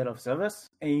a little bit of service.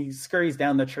 And he scurries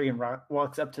down the tree and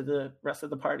walks up to the rest of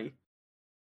the party.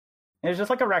 And it's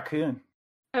just like a raccoon.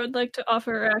 I would like to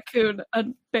offer a raccoon a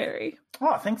berry.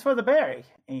 Oh, thanks for the berry.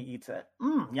 And he eats it.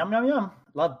 Yum, yum, yum.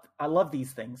 I love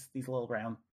these things, these little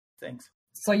round things.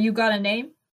 So you got a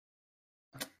name?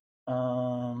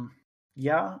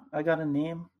 Yeah, I got a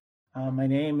name. My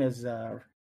name is Ronald.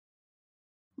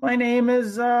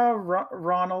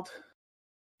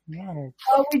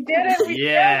 Oh, we did it!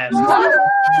 Yes.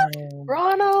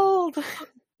 Ronald!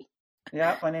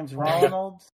 Yeah, my name's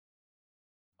Ronald.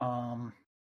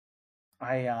 I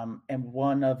am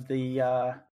one of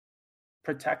the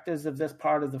protectors of this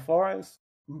part of the forest,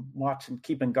 watching,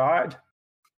 keeping guard.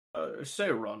 Say,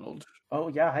 Ronald. Oh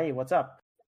yeah, hey, what's up?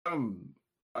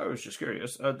 I was just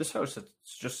curious. This house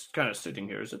that's just kind of sitting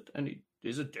here, is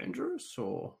it dangerous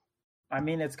or? I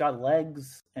mean, it's got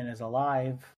legs and is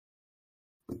alive.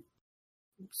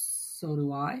 So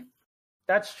do I.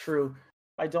 That's true.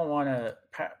 I don't want to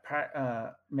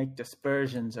make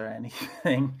dispersions or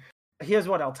anything. Here's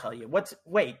what I'll tell you.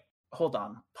 Wait, hold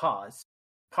on. Pause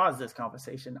this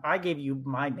conversation. I gave you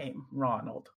my name,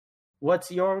 Ronald.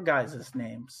 What's your guys'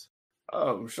 names?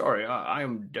 Oh, sorry. I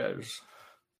am Des.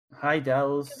 Hi,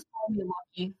 Des.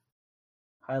 Lucky.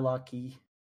 Hi, Lucky.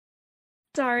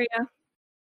 Zarya.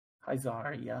 Hi,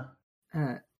 Zarya.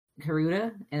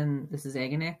 Haruta, and this is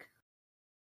Aganek.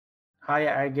 Hi,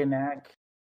 Aganek.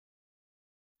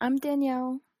 I'm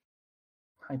Danielle.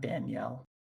 Hi, Danielle.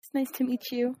 It's nice to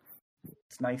meet you.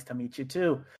 It's nice to meet you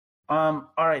too. All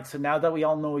right, so now that we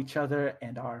all know each other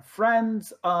and are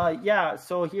friends, yeah,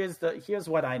 so here's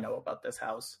what I know about this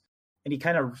house. And he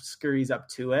kind of scurries up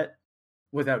to it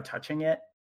without touching it.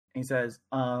 And he says,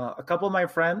 a couple of my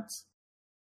friends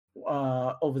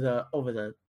over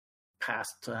the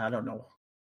past, I don't know,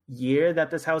 year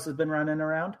that this house has been running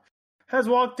around, has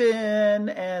walked in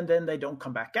and then they don't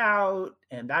come back out,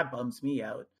 and that bums me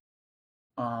out.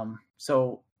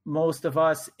 So most of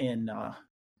us in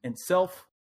Sylph,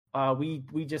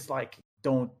 we just like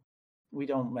don't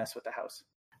mess with the house.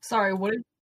 Sorry, what did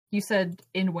you said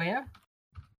in where?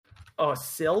 Oh,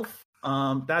 Sylph.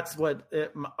 That's what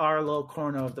our little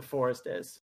corner of the forest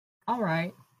is. All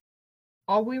right.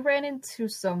 We ran into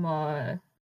some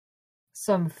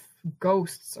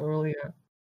ghosts earlier.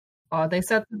 They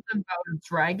said something about a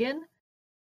dragon.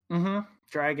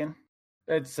 Dragon.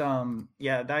 It's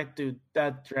yeah,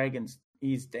 that dragon's,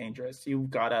 he's dangerous.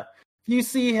 If you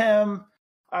see him,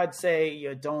 I'd say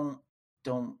you don't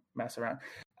mess around.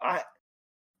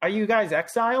 Are you guys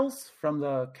exiles from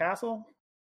the castle?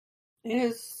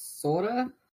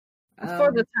 Sorta.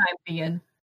 For the time being.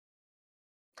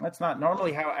 That's not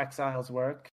normally how exiles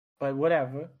work, but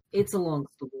whatever. It's a long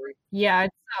story. Yeah,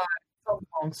 it's a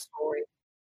long story.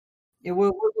 Yeah,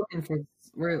 we're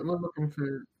looking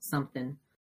for something,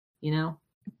 you know?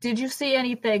 Did you see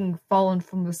anything fallen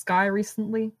from the sky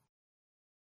recently?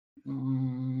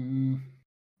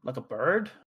 Like a bird?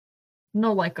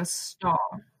 No, like a star.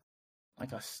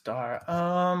 Like a star.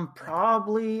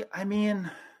 Probably. I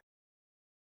mean,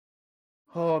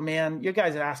 oh man, you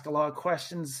guys ask a lot of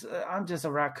questions. I'm just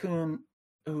a raccoon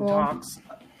who talks.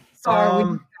 Sorry,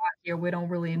 we got here. We don't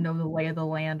really know the lay of the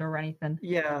land or anything.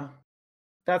 Yeah,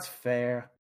 that's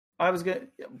fair. I was gonna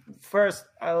first.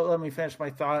 Let me finish my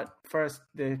thought. First,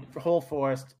 the whole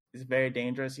forest is very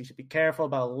dangerous. You should be careful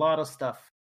about a lot of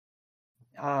stuff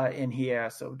in here.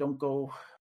 So don't go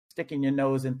sticking your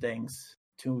nose in things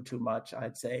too much,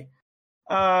 I'd say.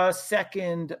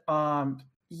 Second,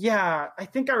 yeah, I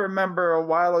think I remember a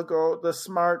while ago the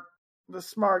smart the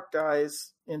smart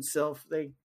guys in Sylph,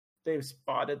 they've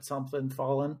spotted something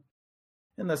falling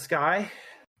in the sky.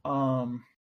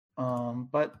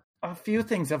 But a few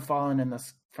things have fallen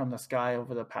from the sky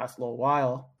over the past little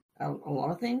while. A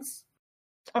lot of things?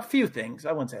 A few things.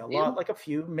 I wouldn't say a lot, like a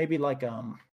few, maybe like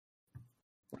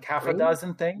half a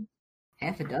dozen things.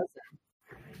 Half a dozen.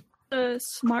 The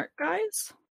smart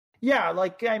guys? Yeah,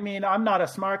 I'm not a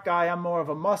smart guy. I'm more of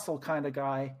a muscle kind of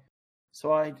guy.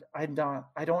 So I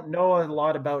don't know a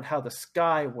lot about how the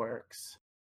sky works.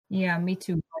 Yeah, me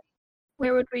too.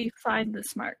 Where would we find the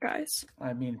smart guys?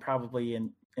 I mean, probably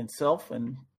in Sylph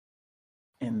and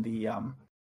in the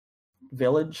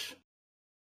village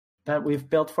that we've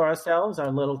built for ourselves, a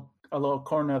little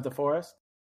corner of the forest.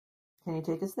 Can you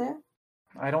take us there?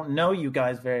 I don't know you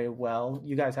guys very well.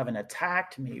 You guys haven't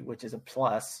attacked me, which is a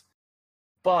plus.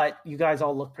 But you guys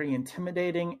all look pretty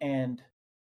intimidating, and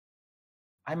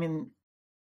I mean,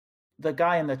 the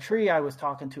guy in the tree I was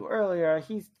talking to earlier,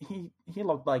 he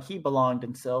looked like he belonged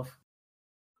in Sylph.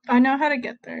 I know how to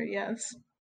get there, yes.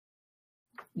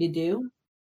 You do?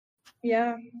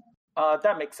 Yeah.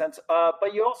 That makes sense.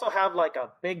 But you also have like a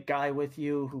big guy with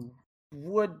you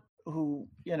who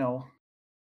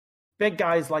big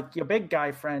guys like your big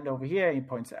guy friend over here. He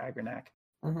points to Agranak.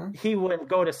 Mm-hmm. He wouldn't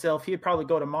go to Sylph. He'd probably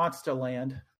go to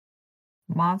Monsterland.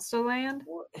 Monsterland?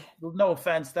 No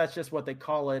offense, that's just what they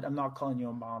call it. I'm not calling you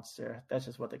a monster. That's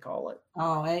just what they call it.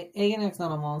 Oh, Aganak's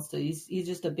not a monster. He's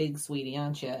just a big sweetie,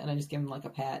 aren't you? And I just give him like a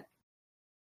pat.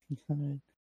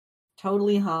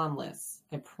 Totally harmless.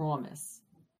 I promise.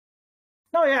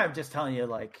 No, yeah, I'm just telling you,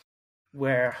 like,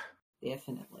 where...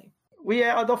 Definitely.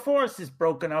 The forest is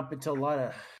broken up into a lot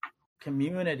of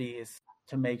communities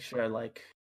to make sure, like,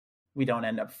 we don't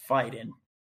end up fighting.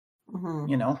 Mm-hmm.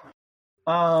 You know?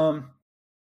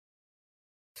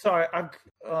 Sorry,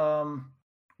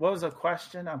 what was the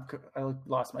question? I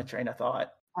lost my train of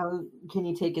thought. Can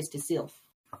you take us to Sylph?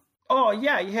 Oh,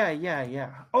 yeah.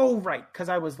 Oh, right, because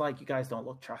I was like, you guys don't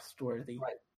look trustworthy.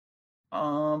 Right.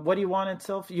 What do you want in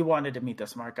Sylph? You wanted to meet the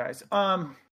smart guys.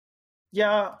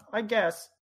 Yeah, I guess.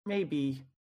 Maybe.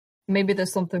 Maybe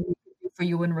there's something we can do for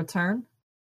you in return?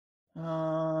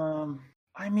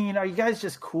 I mean, are you guys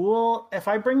just cool? If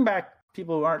I bring back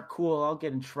people who aren't cool, I'll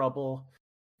get in trouble.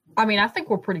 I mean, I think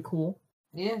we're pretty cool.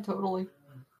 Yeah, totally.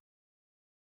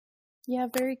 Yeah,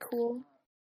 very cool.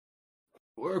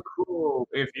 We're cool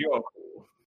if you're cool.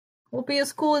 We'll be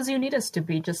as cool as you need us to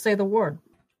be. Just say the word.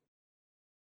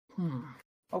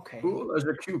 Okay. Cool as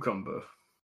a cucumber.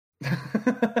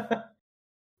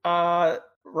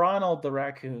 Ronald the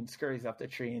raccoon scurries up the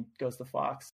tree and goes to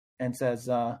Fox and says,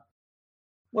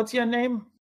 what's your name?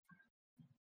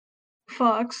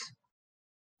 Fox.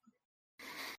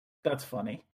 That's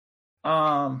funny.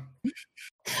 And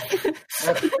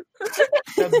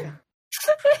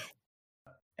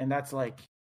that's like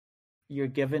your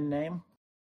given name?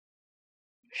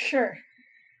 Sure.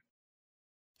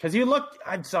 Because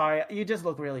I'm sorry, you just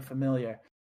look really familiar.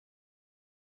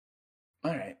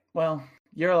 All right, well,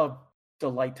 you're a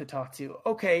delight to talk to.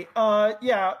 Okay,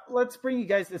 yeah, let's bring you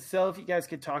guys to Sylph. You guys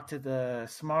could talk to the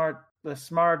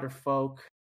smarter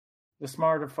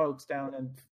folks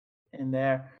down in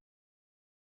there.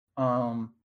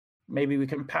 Maybe we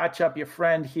can patch up your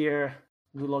friend here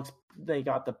they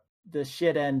got the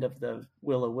shit end of the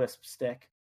will-o-wisp stick.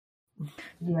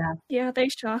 Yeah, they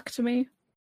shocked me.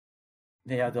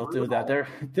 Yeah, they'll do that.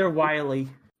 They're wily.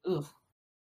 Ugh.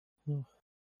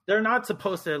 They're not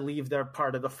supposed to leave their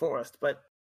part of the forest, but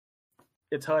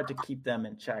it's hard to keep them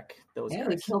in check. Those guys.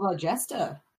 They killed our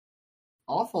jester.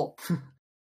 Awful.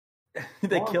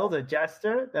 They killed a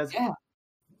jester?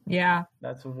 Yeah.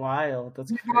 That's wild. That's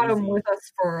crazy. We brought him with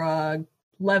us for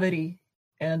levity,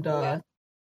 and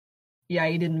yeah,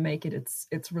 he didn't make it.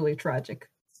 It's really tragic.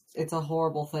 It's a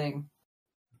horrible thing.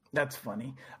 That's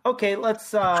funny. Okay,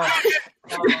 let's It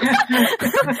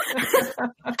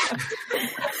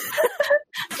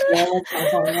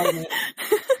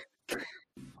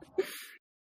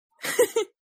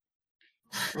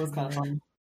was kind of fun.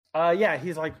 Yeah,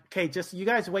 he's like, okay, just you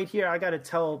guys wait here. I got to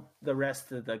tell the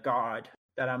rest of the guard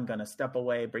that I'm gonna step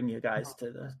away, bring you guys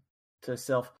to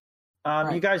Sylph.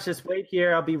 Right. You guys just wait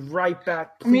here. I'll be right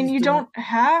back. Please. I mean, you don't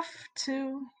have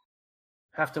to.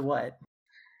 Have to what?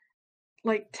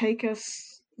 Like, take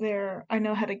us there. I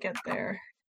know how to get there.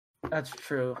 That's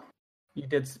true. You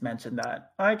did mention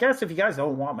that. I guess if you guys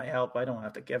don't want my help, I don't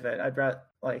have to give it. I'd rather,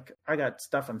 I got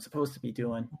stuff I'm supposed to be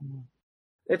doing.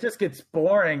 It just gets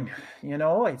boring,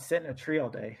 I sit in a tree all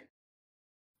day.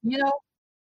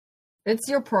 It's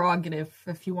your prerogative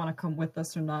if you want to come with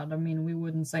us or not. I mean, we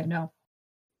wouldn't say no.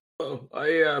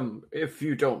 Oh, if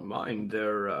you don't mind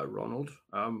there, Ronald,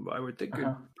 I would think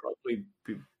it'd probably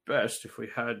be best if we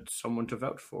had someone to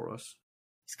vouch for us.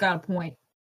 He's got a point.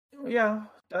 Yeah,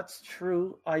 that's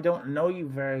true. I don't know you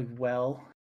very well,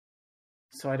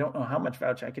 so I don't know how much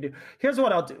vouching I can do. Here's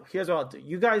what I'll do.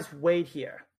 You guys wait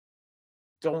here.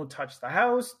 Don't touch the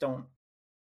house. Don't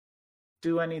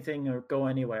do anything or go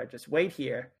anywhere. Just wait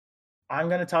here. I'm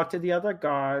going to talk to the other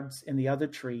guards in the other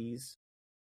trees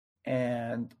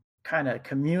and kind of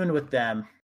commune with them,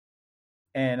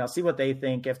 and I'll see what they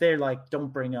think. If they're like,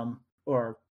 don't bring them,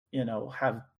 or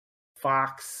have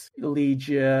Fox lead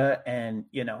you, and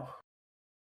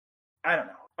I don't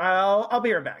know. I'll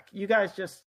be right back. You guys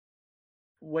just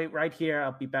wait right here.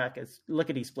 I'll be back as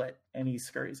lickety split, and he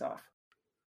scurries off.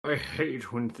 I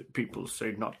hate when people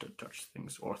say not to touch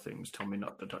things, or things tell me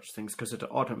not to touch things, because it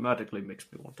automatically makes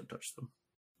me want to touch them.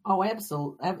 Oh,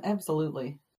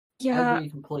 absolutely. Yeah. I agree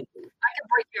completely. I can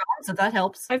break your arms if that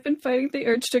helps. I've been fighting the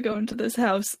urge to go into this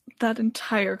house that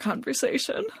entire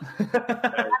conversation. I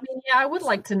mean, yeah, I would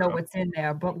like to know what's in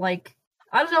there, but like,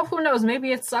 I don't know, who knows?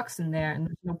 Maybe it sucks in there and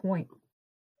there's no point.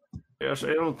 Yes,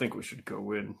 I don't think we should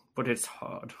go in, but it's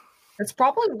hard. It's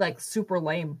probably like super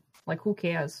lame. Like, who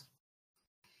cares?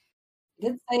 I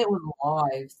did say it was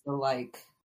alive, so like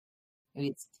maybe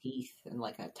it's teeth and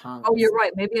like a tongue. Oh, you're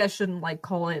right. Maybe I shouldn't like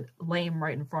call it lame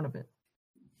right in front of it.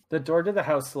 The door to the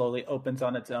house slowly opens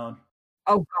on its own.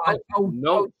 Oh God! Oh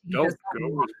no! Don't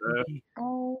go there.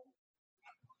 Oh,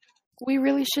 we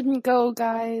really shouldn't go,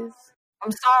 guys.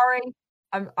 I'm sorry.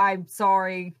 I'm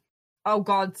sorry. Oh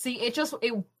God! See,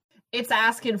 it's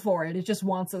asking for it. It just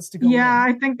wants us to go. Yeah,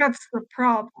 in. I think that's the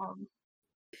problem.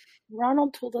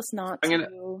 Ronald told us not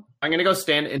to. I'm gonna go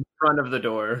stand in front of the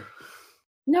door.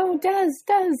 No, Des.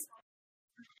 I'm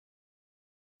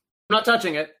not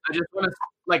touching it. I just want to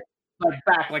my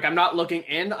back. Like, I'm not looking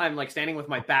in. I'm like standing with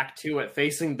my back to it,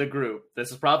 facing the group.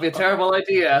 This is probably a terrible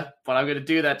idea, but I'm gonna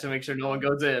do that to make sure no one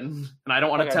goes in, and I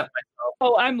don't want to tempt myself.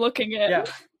 Oh, I'm looking in. Yeah.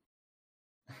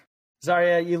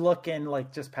 Zarya, you look in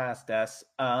like just past Des.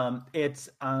 It's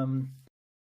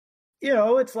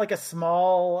it's like a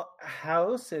small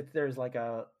house. There's like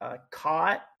a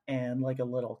cot and like a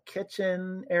little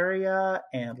kitchen area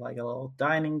and like a little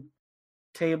dining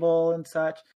table and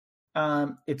such.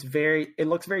 It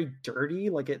looks very dirty.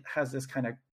 Like it has this kind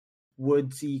of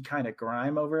woodsy kind of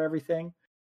grime over everything.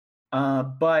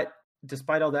 But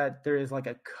despite all that, there is like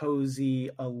a cozy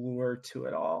allure to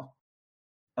it all.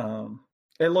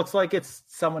 It looks like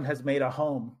someone has made a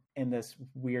home in this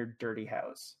weird, dirty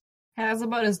house. That's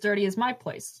about as dirty as my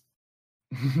place.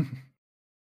 I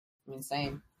mean,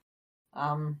 same.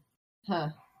 I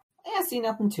see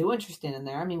nothing too interesting in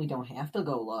there. I mean, we don't have to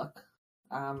go look.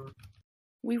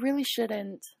 We really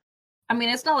shouldn't. I mean,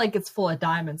 it's not like it's full of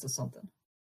diamonds or something.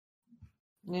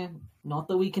 Yeah, not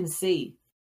that we can see.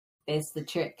 That's the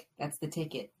trick. That's the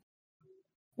ticket.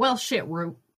 Well, shit,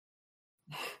 Root.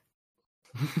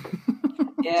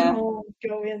 Yeah. Don't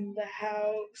go in the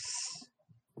house.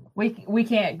 We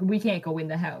can't go in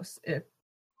the house. If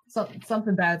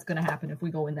something bad's gonna happen if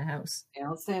we go in the house. Yeah,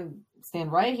 let's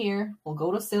stand right here. We'll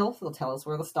go to Sylph. They'll tell us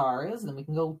where the star is, and then we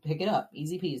can go pick it up.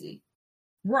 Easy peasy.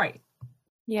 Right.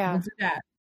 Yeah. We'll do that.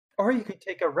 Or you could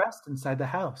take a rest inside the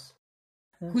house.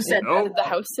 Who said that? Did the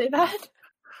house say that?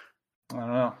 I don't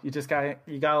know.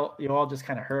 You all just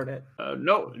kind of heard it.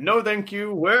 No, thank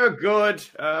you. We're good.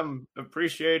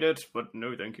 Appreciate it, but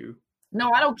no, thank you. No,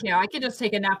 I don't care. I can just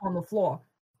take a nap on the floor,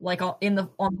 like on the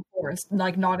forest,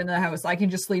 like not in the house. I can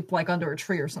just sleep like under a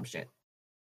tree or some shit.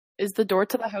 Is the door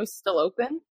to the house still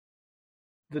open?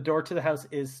 The door to the house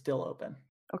is still open.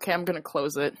 Okay, I'm gonna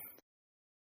close it.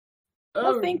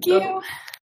 Oh, thank you.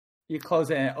 You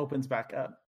close it and it opens back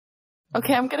up.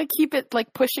 Okay, I'm gonna keep it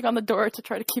like pushing on the door to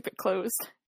try to keep it closed.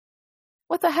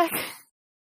 What the heck?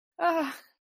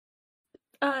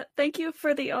 Thank you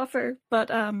for the offer,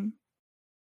 but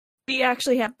we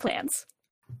actually have plans.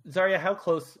 Zarya, how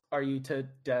close are you to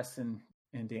Des and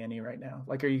Danny right now?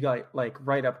 Like, are you like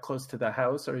right up close to the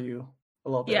house, or are you a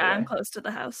little bit away? I'm close to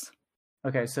the house.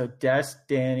 Okay, so Des,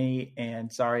 Danny, and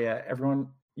Zarya, everyone,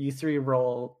 you three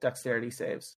roll dexterity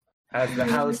saves as the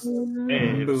house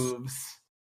moves.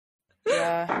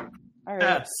 Yeah. All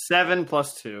right. 7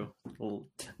 plus 2.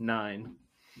 9.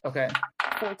 Okay.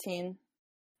 14.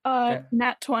 Okay.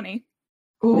 Nat 20.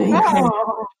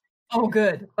 Oh,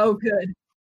 good. Oh, good.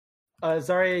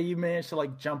 Zarya, you managed to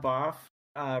like jump off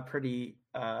pretty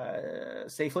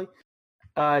safely.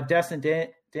 Des and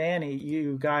Danny,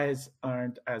 you guys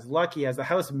aren't as lucky. As the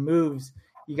house moves,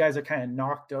 you guys are kind of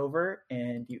knocked over,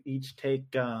 and you each take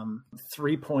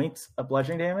 3 points of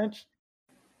bludgeoning damage.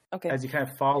 Okay. As you kind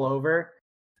of fall over,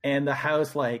 and the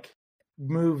house like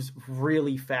moves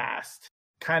really fast,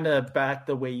 kind of back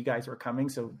the way you guys were coming,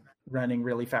 so running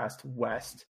really fast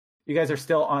west. You guys are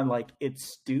still on like its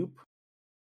stoop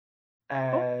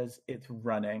as it's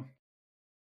running.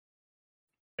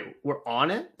 We're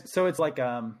on it, so it's like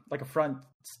a front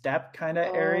step kind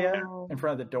of area in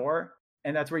front of the door,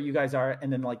 and that's where you guys are.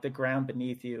 And then like the ground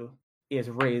beneath you is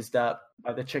raised up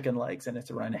by the chicken legs, and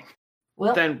it's running.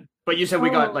 Well, then, but you said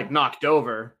we got like knocked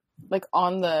over, like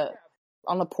on the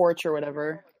porch or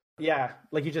whatever. Yeah,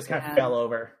 like you just kind of fell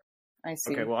over. I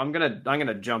see. Okay, well, I'm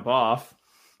gonna jump off.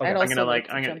 Okay. I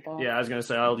was gonna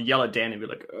say I'll yell at Danny and be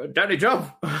like, "Danny,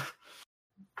 jump!"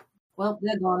 Well,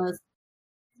 they're gone.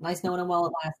 Nice knowing him while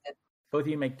it lasted. Both of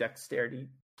you make dexterity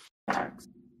checks.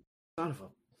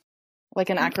 Like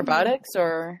an acrobatics,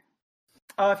 or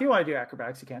if you want to do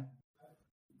acrobatics, you can.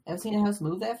 Ever seen a house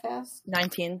move that fast?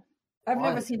 19. I've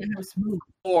never seen a house move.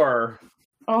 4.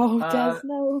 Oh, Des,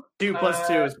 no. 2 plus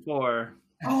 2 is 4.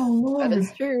 Oh, Lord. That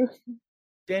is true.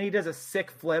 Danny does a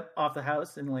sick flip off the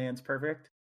house and lands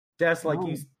perfect. Des,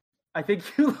 I think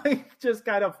you like just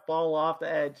kind of fall off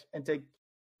the edge and take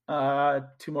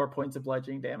 2 more points of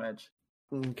bludgeoning damage.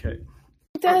 Okay.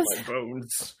 Des,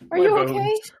 bones. Are you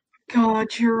okay? God,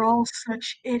 you're all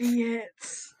such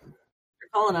idiots. You're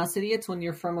calling us idiots when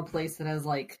you're from a place that has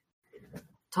like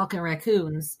talking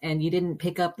raccoons, and you didn't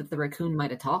pick up that the raccoon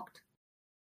might have talked?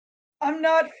 I'm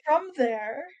not from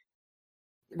there.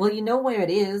 Well, you know where it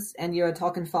is, and you're a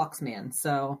talking fox man,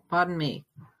 so pardon me.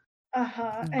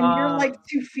 Uh-huh. And you're like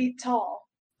 2 feet tall.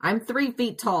 I'm 3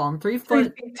 feet tall. I'm 3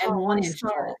 foot and 1 inch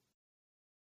tall.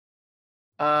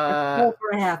 That's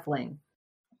for a halfling.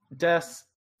 Des,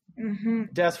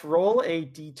 roll a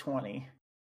d20.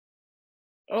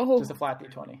 Oh. Just a flat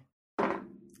d20.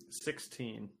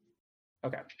 16.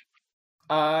 Okay.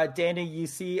 Danny, you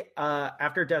see,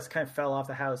 after Des kind of fell off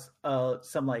the house,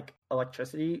 some like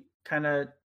electricity kind of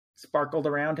sparkled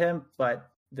around him,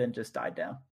 but then just died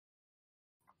down.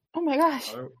 Oh my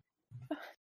gosh!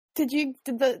 Did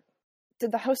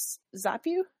the house zap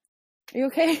you? Are you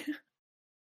okay?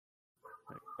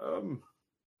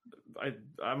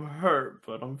 I'm hurt,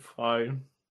 but I'm fine.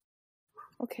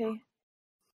 Okay.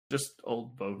 Just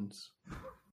old bones.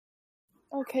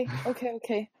 Okay.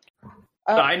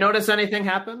 Did I notice anything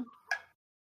happen?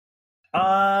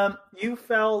 You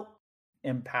felt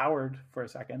empowered for a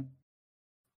second.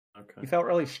 Okay. You felt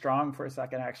really strong for a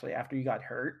second, actually, after you got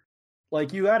hurt.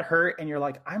 Like, you got hurt, and you're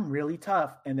like, I'm really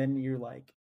tough. And then you,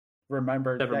 like,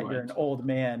 remembered that you're an old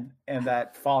man, and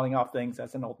that falling off things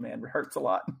as an old man hurts a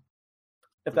lot.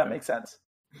 If that makes sense.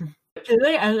 Do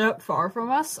they end up far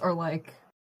from us, or, like...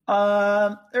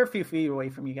 They're a few feet away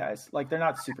from you guys. Like, they're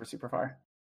not super, super far.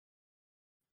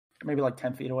 Maybe, like,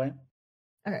 10 feet away.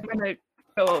 Okay. I'm going to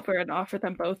go over and offer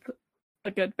them both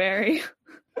a good berry.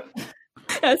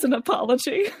 As an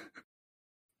apology.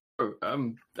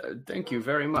 Thank you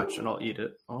very much, and I'll eat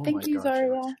it. Oh Thank you,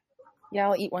 Zarya. Yeah,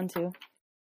 I'll eat one too.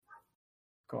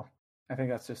 Cool. I think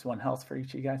that's just 1 health for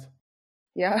each of you guys.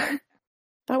 Yeah.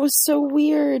 That was so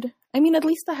weird. I mean, at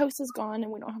least the house is gone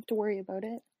and we don't have to worry about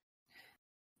it.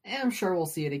 I'm sure we'll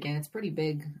see it again. It's pretty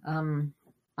big. I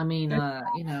mean,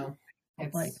 you know,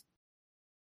 it's like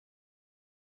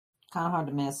kind of hard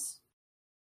to miss.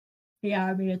 Yeah,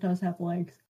 I mean, it does have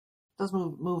legs. It does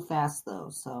move fast though,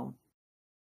 so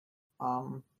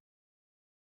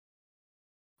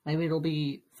maybe it'll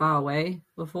be far away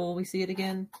before we see it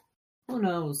again. Who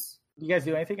knows? You guys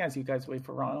do anything as you guys wait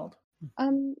for Ronald?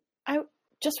 I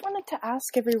just wanted to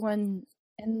ask everyone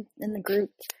in the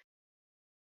group,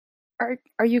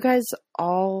 are you guys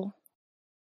all,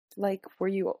 like, were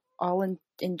you all in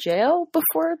jail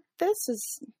before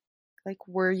this?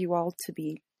 Were you all to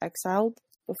be exiled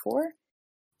before?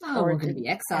 No, we're going to be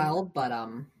exiled, but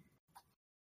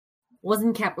was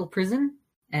in Capital Prison,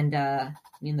 and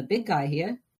me and the big guy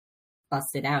here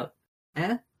busted out.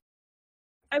 Huh?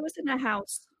 I was in a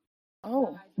house.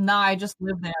 Oh. Nah, I just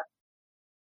lived there.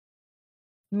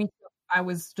 Me too. I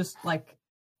was just, like,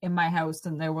 in my house,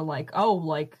 and they were like, oh,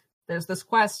 like, there's this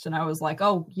quest, and I was like,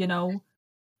 oh, you know,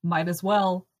 might as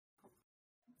well.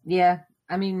 Yeah,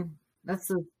 I mean, that's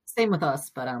the same with us,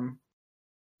 but,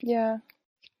 Yeah.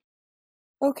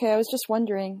 Okay, I was just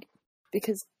wondering,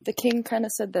 because the king kind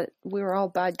of said that we were all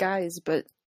bad guys, but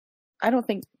I don't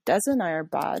think Des and I are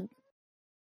bad.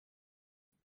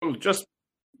 Oh, just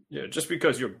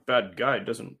because you're a bad guy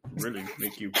doesn't really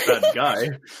make you a bad guy.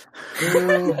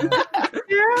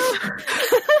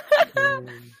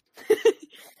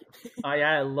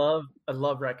 Yeah, I love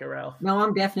Wreck-It Ralph. No,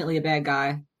 I'm definitely a bad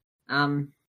guy.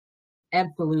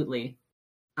 Absolutely.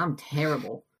 I'm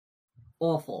terrible.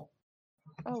 Awful.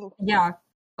 Oh. Yeah,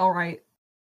 alright.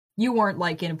 You weren't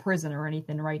like in prison or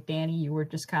anything, right, Danny? You were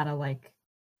just kind of like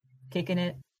kicking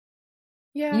it.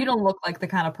 Yeah. You don't look like the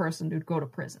kind of person who'd go to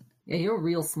prison. Yeah, you're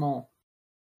real small.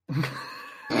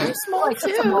 You're small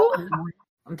too.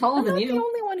 I'm taller than I'm not you. the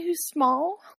only one who's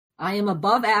small. I am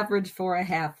above average for a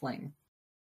halfling.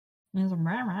 He's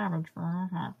above average for a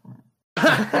halfling.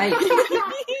 Hey.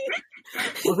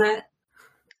 Was that?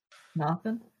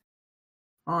 Nothing.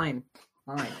 Fine.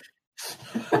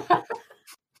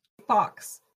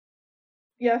 Fox.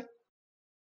 Yeah.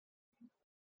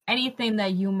 Anything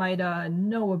that you might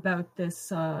know about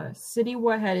this city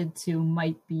we're headed to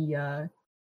might be and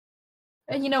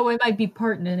it might be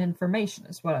pertinent information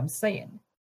is what I'm saying.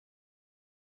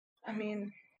 I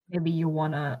mean, maybe you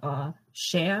want to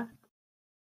share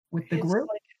with the group.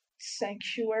 Like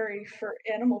sanctuary for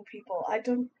animal people. I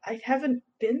haven't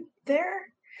been there.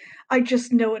 I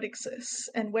just know it exists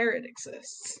and where it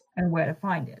exists and where to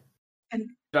find it.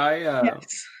 And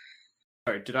yes.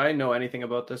 Sorry, did I know anything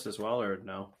about this as well, or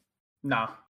no? No.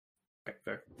 Okay,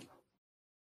 fair.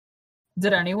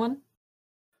 Did anyone?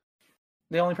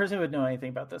 The only person who would know anything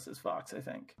about this is Fox, I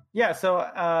think. Yeah, so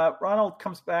Ronald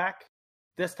comes back.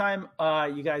 This time,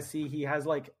 you guys see he has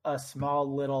like a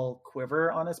small little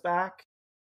quiver on his back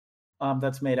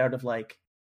that's made out of like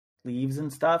leaves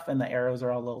and stuff, and the arrows are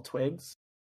all little twigs.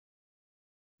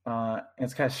 And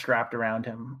it's kind of strapped around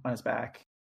him on his back.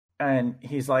 And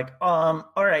he's like, all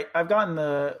right, I've gotten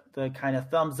the kind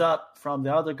of thumbs up from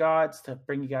the other gods to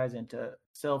bring you guys into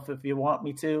Sylph if you want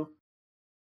me to.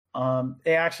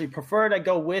 They actually preferred I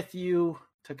go with you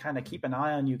to kind of keep an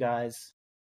eye on you guys.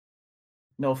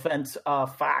 No offense,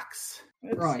 Fox.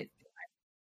 Right.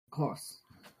 Of course.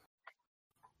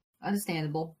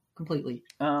 Understandable. Completely.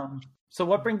 So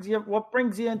what brings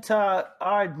you into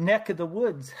our neck of the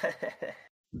woods?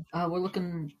 We're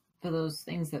looking for those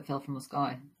things that fell from the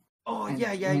sky. Oh,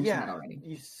 yeah. You you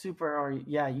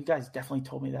guys definitely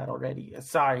told me that already.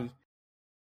 Sorry,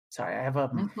 I have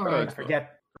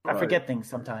I forget things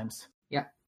sometimes. Yeah.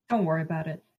 Don't worry about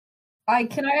it.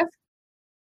 Can I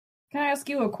ask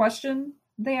you a question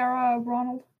there,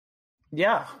 Ronald?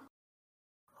 Yeah.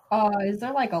 Is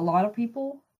there like a lot of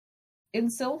people in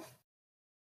Sylph?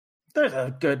 There's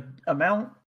a good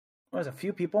amount. There's a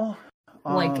few people.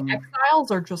 Like exiles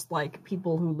or just like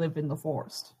people who live in the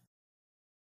forest?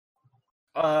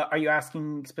 Are you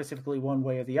asking specifically one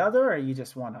way or the other, or you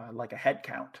just want a head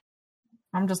count?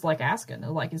 I'm just like asking.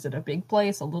 Like, is it a big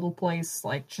place, a little place?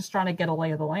 Like, just trying to get a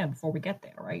lay of the land before we get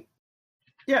there, right?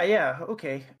 Yeah.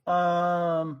 Okay.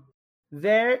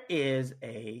 There is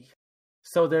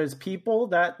so there's people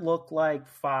that look like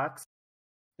Fox.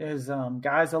 There's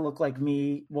guys that look like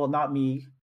me. Well, not me.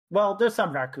 Well, there's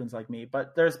some raccoons like me,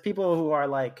 but there's people who are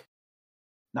like,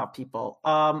 not people.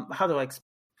 How do I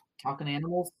talking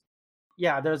animals?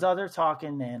 Yeah, there's other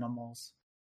talking animals.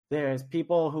 There's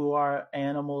people who are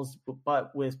animals,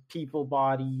 but with people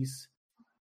bodies.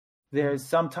 There's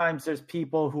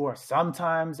people who are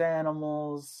sometimes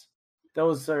animals.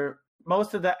 Those are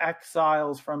most of the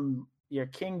exiles from your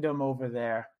kingdom over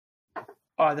there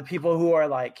are the people who are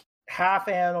like half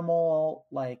animal,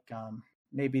 like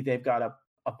maybe they've got a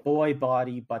boy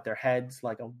body, but their head's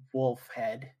like a wolf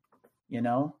head,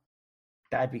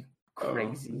 That'd be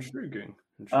crazy. Intriguing.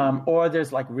 Or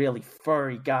there's like really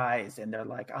furry guys and they're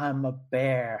like, I'm a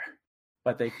bear,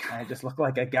 but they kind of just look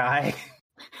like a guy.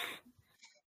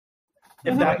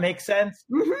 If that makes sense.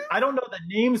 Mm-hmm. I don't know the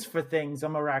names for things.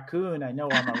 I'm a raccoon. I know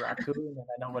I'm a raccoon and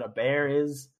I know what a bear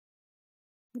is.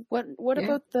 What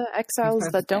about the exiles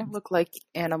that don't look like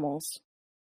animals?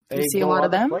 Do you They see a go lot of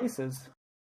other them? Places.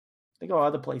 They go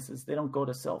other places. They don't go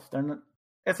to Sylph.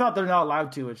 It's not they're not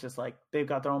allowed to. It's just like they've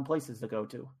got their own places to go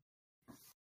to.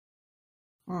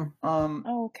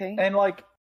 Okay. And like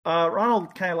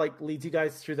Ronald kind of like leads you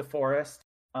guys through the forest.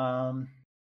 And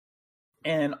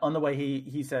on the way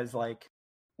he says like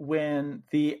when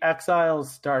the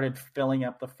exiles started filling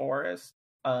up the forest,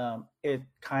 it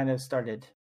kind of started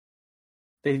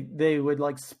they would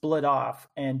like split off,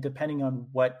 and depending on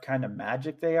what kind of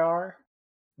magic they are,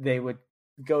 they would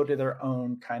go to their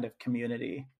own kind of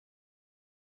community.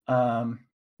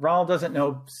 Ronald doesn't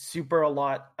know super a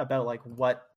lot about like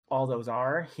what all those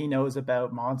are. He knows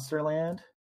about Monsterland.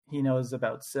 He knows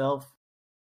about Sylph.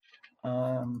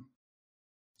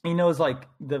 He knows like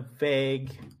the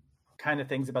vague kind of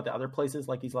things about the other places.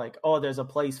 Like he's like, oh, there's a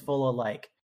place full of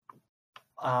like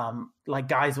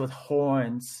guys with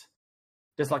horns.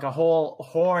 There's like a whole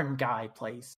horn guy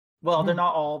place. Well, they're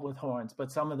not all with horns,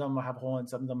 but some of them have horns.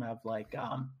 Some of them have like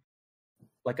a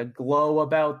glow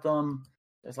about them.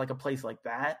 There's like a place like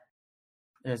that.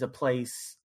 There's a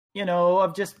place,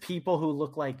 of just people who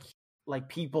look like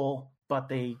people, but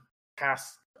they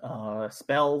cast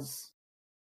spells.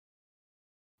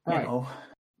 Right. You know.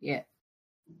 Yeah.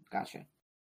 Gotcha.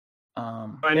 Do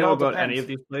I know about any of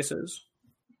these places?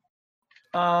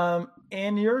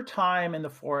 In your time in the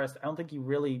forest, I don't think you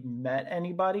really met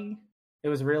anybody. It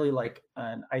was really like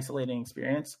an isolating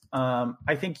experience.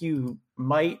 I think you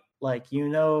might I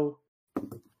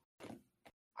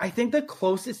think the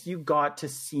closest you got to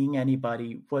seeing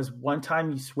anybody was one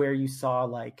time you swear you saw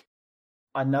like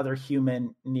another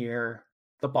human near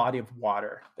the body of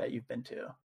water that you've been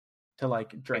to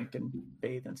like drink and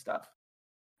bathe and stuff.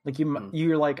 Like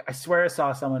you're like, I swear I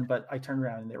saw someone, but I turned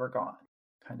around and they were gone,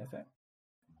 kind of thing.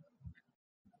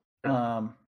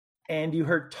 And you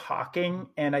heard talking,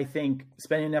 and I think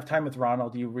spending enough time with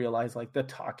Ronald, you realize like the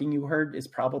talking you heard is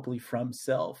probably from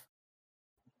Sylph.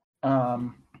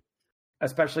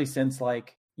 Especially since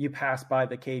like you passed by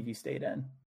the cave you stayed in.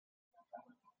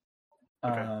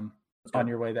 On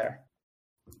your way there.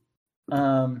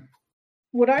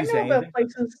 Would I know about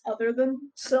places other than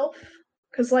Sylph?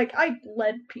 Because like I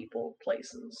led people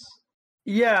places.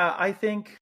 Yeah, I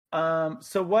think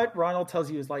so what Ronald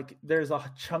tells you is like there's a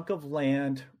chunk of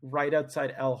land right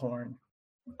outside Elhorn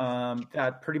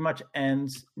that pretty much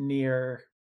ends near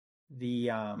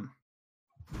the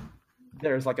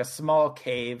there's like a small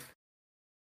cave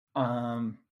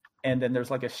and then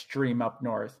there's like a stream up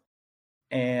north.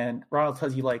 And Ronald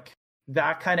tells you like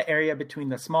that kind of area between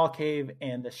the small cave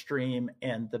and the stream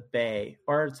and the bay,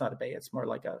 or it's not a bay, it's more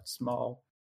like a small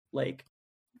lake.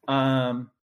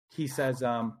 He says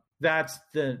that's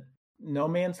the no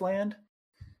man's land,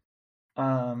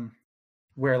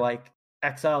 where like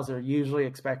exiles are usually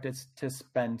expected to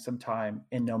spend some time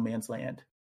in no man's land.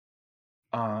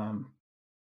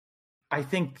 I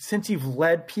think since you've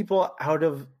led people out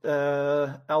of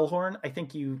Elhorn, I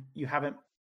think you haven't.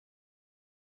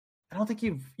 I don't think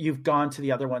you've gone to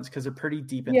the other ones because they're pretty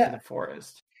deep into the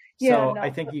forest. Yeah, so no, I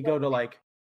think you go to like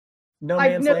no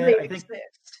man's land. I think.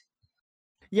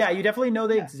 Yeah, you definitely know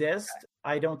they exist. Okay.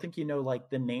 I don't think you know like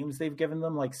the names they've given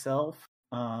them, like Sylph.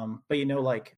 But you know,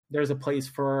 like there's a place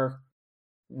for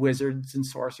wizards and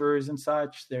sorcerers and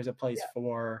such. There's a place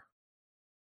for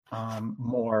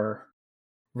more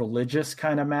religious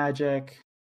kind of magic.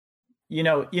 You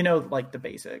know, like the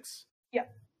basics. Yeah.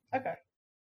 Okay.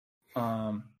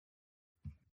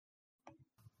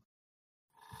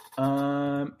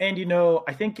 And you know,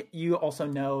 I think you also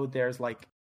know there's like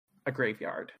a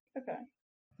graveyard. Okay.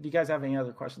 Do you guys have any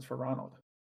other questions for Ronald?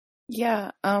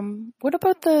 Yeah. What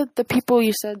about the people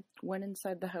you said went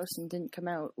inside the house and didn't come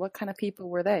out? What kind of people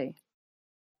were they?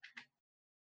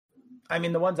 I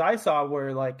mean, the ones I saw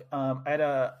were like,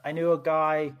 I knew a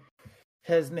guy,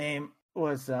 his name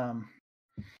was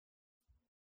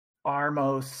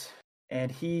Armos,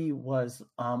 and he was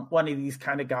one of these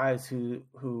kind of guys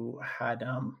who had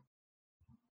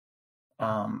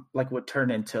like would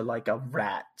turn into like a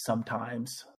rat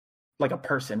sometimes, like a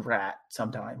person rat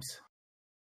sometimes.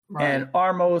 Right. And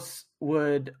Armos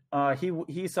would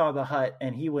he saw the hut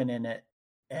and he went in it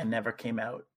and never came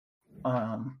out.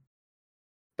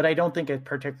 But I don't think it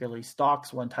particularly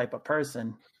stalks one type of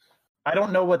person. I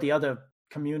don't know what the other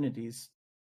communities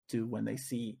do when they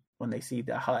see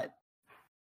the hut.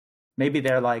 Maybe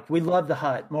they're like, we love the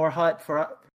hut, more hut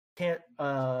for can't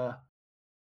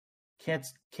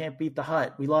beat the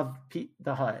hut. We love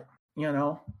the hut, you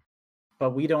know,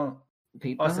 but we don't.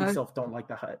 Pete us the and Sylph don't like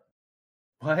the hut.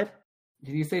 What?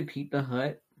 Did you say Pete the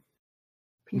Hut?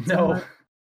 Pizza no, Hut?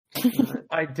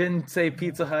 I didn't say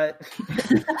Pizza Hut.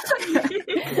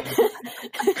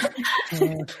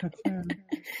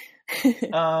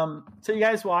 So you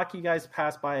guys walk. You guys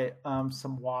pass by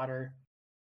some water.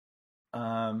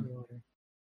 And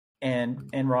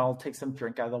Ronald takes some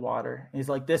drink out of the water. He's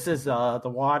like, "This is the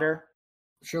water.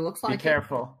 Sure looks like. Be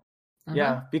careful. Uh-huh.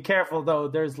 Yeah, be careful though.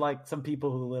 There's like some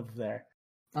people who live there.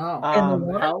 Oh, in the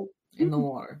water. In the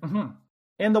water. Mm-hmm.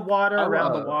 In the water,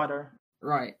 around the water.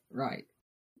 Right.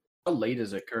 How late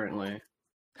is it currently?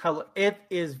 It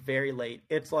is very late.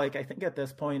 It's like I think at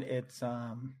this point it's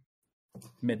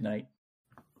midnight.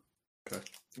 Okay.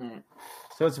 Mm.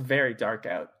 So it's very dark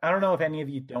out. I don't know if any of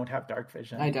you don't have dark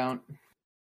vision. I don't.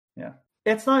 Yeah.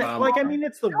 It's not like I mean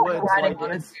it's the woods. Like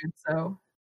so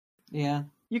yeah.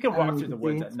 You can walk through the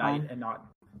woods at night and not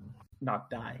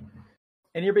die.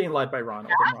 And you're being led by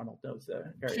Ronald, and Ronald knows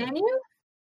the area. Can you?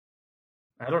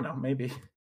 I don't know, maybe.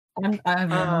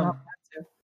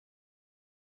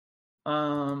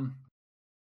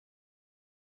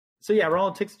 So yeah,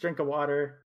 Ronald takes a drink of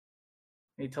water.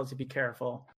 And he tells you be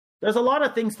careful. There's a lot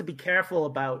of things to be careful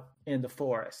about in the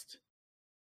forest.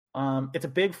 It's a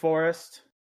big forest.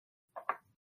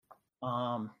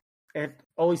 it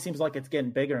always seems like it's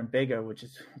getting bigger and bigger, which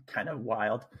is kind of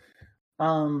wild.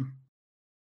 So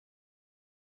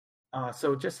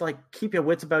just like keep your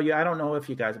wits about you. I don't know if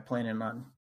you guys are planning on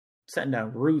setting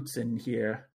down roots in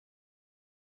here.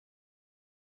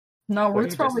 No,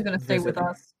 Root's probably going to stay with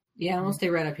us. Yeah, I'm going to stay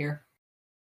right up here.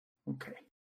 Okay.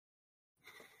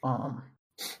 I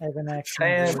have an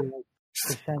action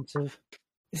defensive.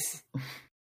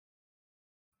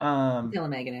 Tell him,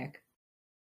 Aganac.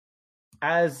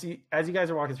 As you guys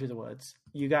are walking through the woods,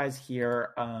 you guys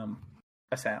hear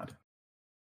a sound.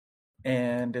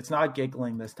 And it's not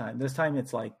giggling this time. This time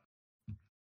it's like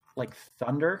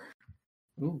thunder.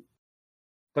 Ooh.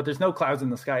 But there's no clouds in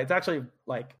the sky. It's actually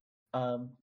like a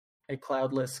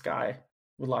cloudless sky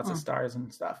with lots of stars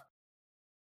and stuff.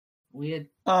 Weird.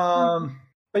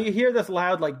 But you hear this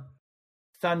loud, like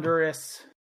thunderous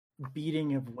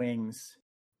beating of wings,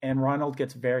 and Ronald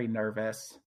gets very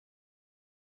nervous.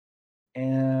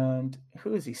 And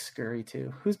who is he scurry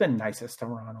to? Who's been nicest to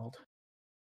Ronald?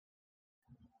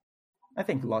 I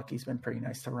think Lucky's been pretty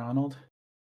nice to Ronald.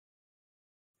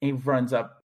 He runs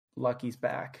up Lucky's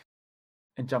back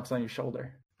and jumps on your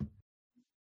shoulder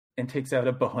and takes out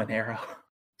a bow and arrow.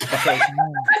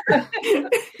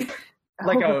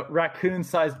 Like a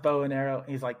raccoon-sized bow and arrow.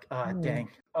 He's like, dang.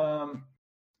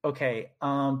 Okay,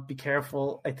 be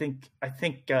careful. I think,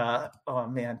 oh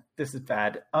man, this is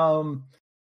bad.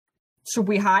 Should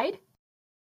we hide?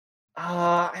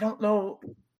 I don't know.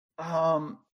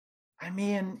 I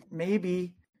mean,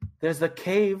 maybe there's the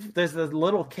cave. There's the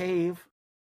little cave,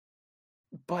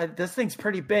 but this thing's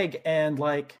pretty big. And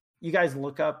like, you guys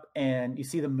look up and you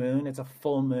see the moon. It's a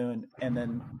full moon, and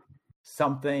then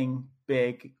something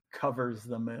big covers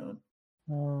the moon.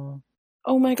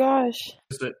 Oh my gosh!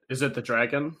 Is it the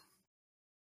dragon?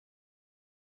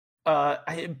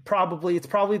 It's probably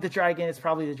the dragon. It's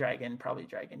probably the dragon. Probably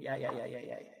dragon. Yeah.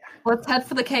 Let's head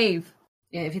for the cave.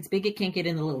 Yeah, if it's big, it can't get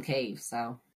in the little cave.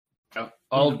 So.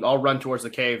 I'll run towards the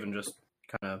cave and just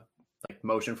kind of like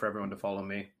motion for everyone to follow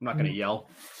me. I'm not going to yell.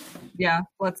 Yeah,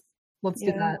 let's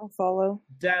do that. I'll follow.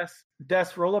 Des,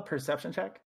 roll a perception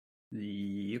check.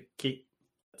 Okay.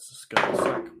 That's going to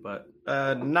suck, but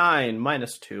 9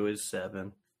 minus 2 is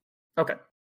 7. Okay.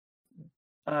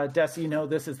 Des, you know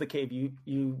this is the cave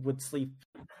you would sleep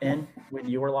in when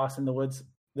you were lost in the woods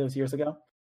those years ago?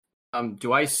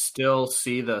 Do I still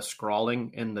see the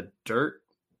scrawling in the dirt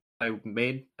I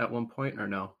made at one point, or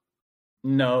no?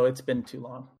 No, it's been too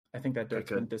long. I think that dirt's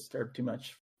been disturbed too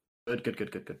much.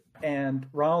 Good. And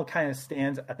Ronald kind of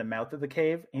stands at the mouth of the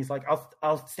cave. And he's like,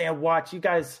 I'll stand watch. You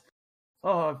guys,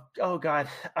 oh God,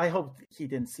 I hope he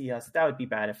didn't see us. That would be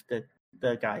bad if the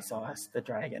guy saw us, the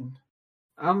dragon.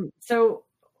 So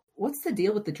what's the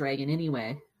deal with the dragon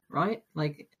anyway, right?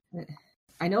 Like,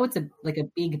 I know it's a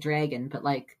big dragon, but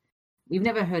like, we've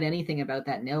never heard anything about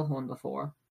that Nilhorn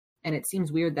before. And it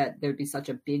seems weird that there'd be such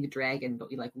a big dragon, but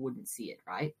we like wouldn't see it,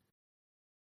 right?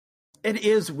 It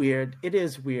is weird.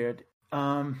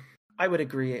 I would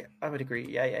agree.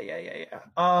 Yeah.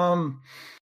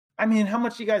 I mean, how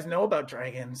much do you guys know about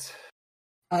dragons?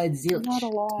 Zilch. Not a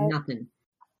lot. Nothing.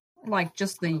 Like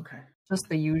just the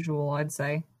usual, I'd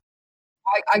say.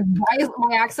 My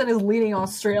accent is leaning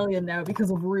Australian now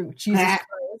because of Root. Jesus Christ.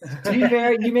 To be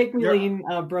fair, you make me lean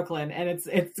Brooklyn, and it's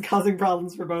causing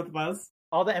problems for both of us.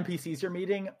 All the NPCs you're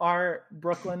meeting are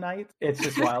Brooklynites. It's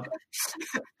just wild.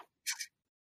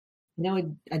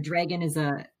 A dragon is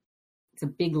it's a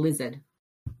big lizard.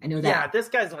 I know that. Yeah, this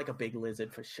guy's like a big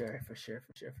lizard for sure.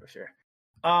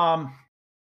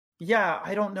 Yeah,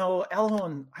 I don't know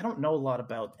Elhorn. I don't know a lot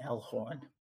about Elhorn.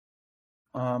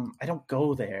 I don't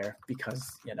go there because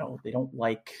they don't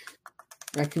like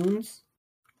raccoons.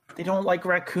 They don't like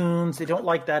raccoons. They don't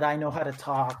like that I know how to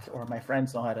talk or my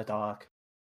friends know how to talk.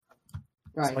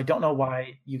 Right. So I don't know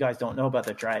why you guys don't know about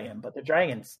the dragon, but the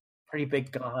dragon's a pretty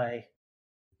big guy.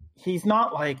 He's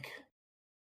not like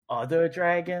other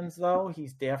dragons, though.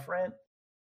 He's different.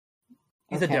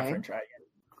 He's a different dragon.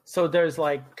 So there's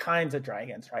like kinds of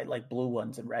dragons, right? Like blue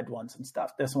ones and red ones and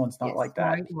stuff. This one's not like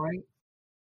that. Right.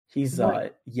 He's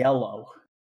yellow.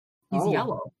 He's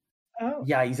yellow. Oh.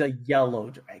 Yeah, he's a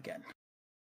yellow dragon.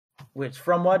 Which,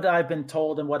 from what I've been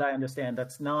told and what I understand,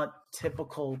 that's not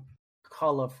typical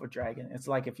color for dragon. It's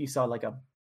like if you saw like a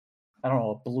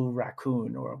blue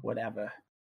raccoon or whatever.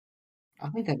 I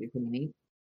think that'd be pretty neat.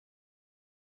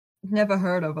 Never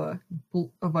heard of a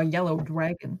yellow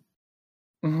dragon.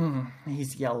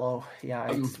 He's yellow. Yeah,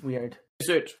 it's weird. Is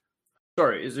it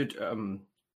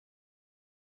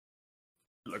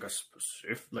like a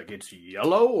specific, like it's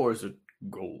yellow, or is it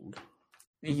gold?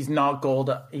 He's not gold.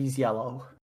 He's yellow.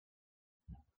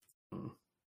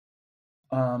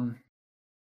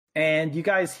 And you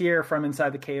guys hear from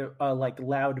inside the cave a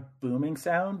loud booming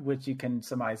sound, which you can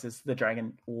surmise is the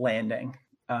dragon landing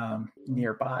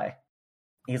nearby.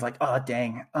 He's like, "Oh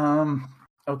dang,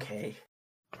 okay."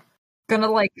 Gonna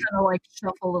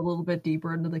shuffle a little bit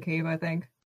deeper into the cave, I think.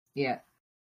 Yeah.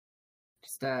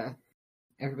 Just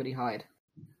everybody hide.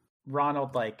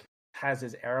 Ronald has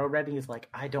his arrow ready. He's like,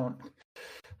 I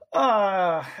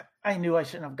knew I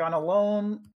shouldn't have gone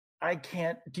alone. I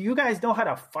can't. Do you guys know how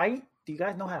to fight? Do you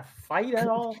guys know how to fight at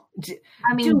all?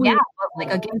 I mean, yeah, but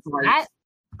against that,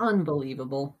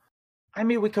 unbelievable. I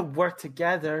mean, we could work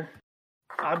together.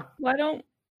 Why don't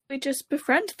we just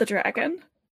befriend the dragon?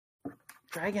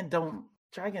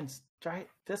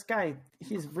 This guy,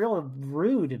 he's real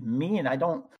rude and mean.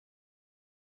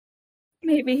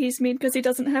 Maybe he's mean because he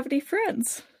doesn't have any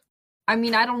friends. I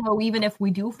mean, I don't know, even if we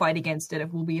do fight against it,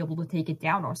 if we'll be able to take it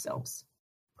down ourselves.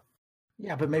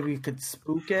 Yeah, but maybe we could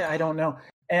spook it. I don't know.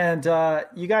 And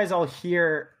you guys all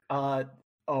hear a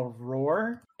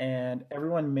roar, and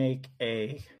everyone make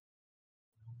a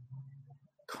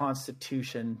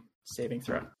Constitution saving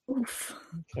throw. Oof.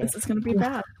 Okay. This is going to be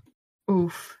bad.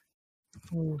 Oof.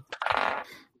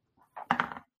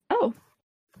 Oh,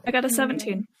 I got a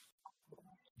 17.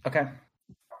 Okay.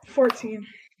 14.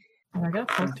 I got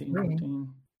a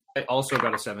 14. I also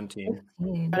got a 17.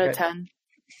 I got a 10.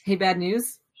 Hey, bad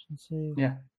news?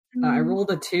 Yeah. I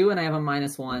rolled a 2 and I have a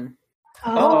 -1.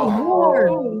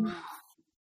 Oh.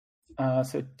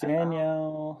 So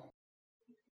Danielle.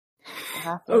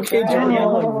 Okay,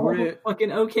 Danielle.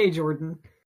 Fucking okay, Jordan.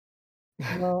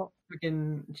 Well,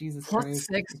 fucking Jesus Plus Christ.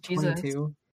 6, Jesus.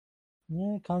 22.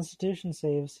 Yeah, Constitution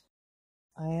saves.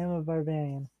 I am a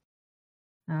barbarian.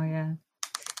 Oh yeah.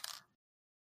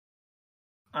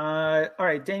 All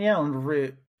right, Danielle and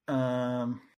Root.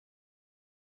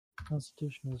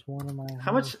 Constitution is one of my.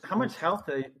 How much health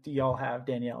do y'all have,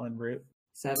 Danielle and Root?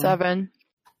 7.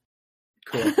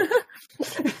 Cool.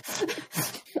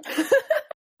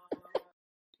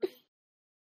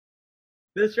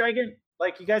 This dragon,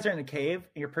 you guys are in a cave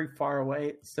and you're pretty far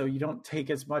away, so you don't take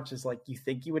as much as you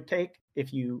think you would take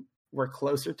if you were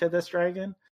closer to this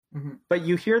dragon. Mm-hmm. But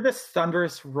you hear this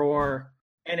thunderous roar,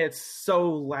 and it's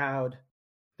so loud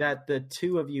that the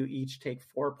two of you each take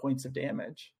 4 points of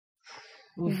damage,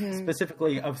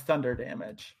 specifically of thunder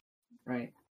damage.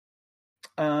 Right.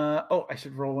 I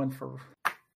should roll one for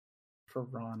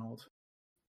Ronald.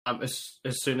 As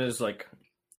soon as it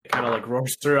kind of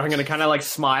roars through, I'm gonna kind of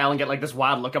smile and get this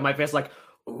wild look on my face,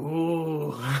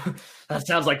 ooh, that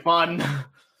sounds like fun.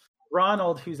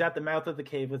 Ronald, who's at the mouth of the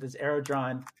cave with his arrow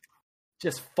drawn,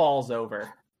 just falls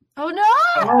over. Oh no!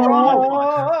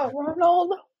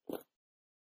 Ronald!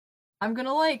 I'm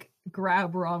gonna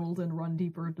grab Ronald and run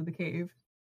deeper into the cave.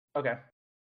 Okay.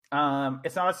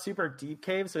 It's not a super deep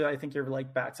cave, so I think your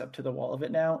backs up to the wall of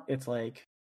it now. It's I'm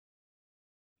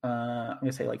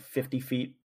gonna say 50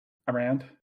 feet around.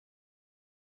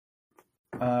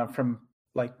 From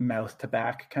mouth to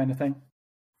back kind of thing.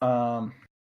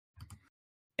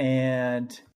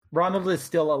 And Ronald is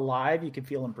still alive. You can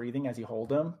feel him breathing as you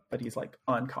hold him, but he's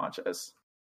unconscious.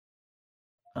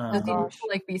 Does he need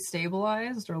to be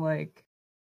stabilized or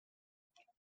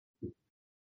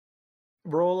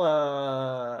roll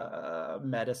a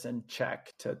medicine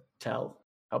check to tell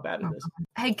how bad it is.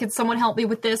 Hey, can someone help me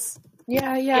with this?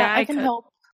 Yeah, I can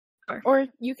help. Or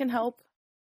you can help.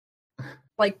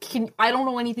 I don't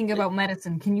know anything about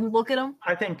medicine. Can you look at him?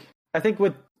 I think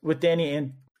with Danny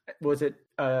and was it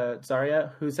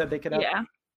Zarya who said they could help? Yeah.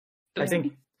 I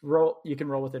think you can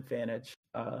roll with advantage,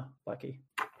 Lucky.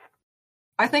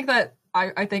 I think that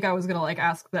I think I was gonna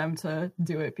ask them to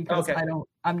do it because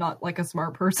I'm not a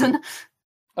smart person.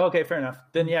 Okay, fair enough.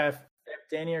 Then yeah, if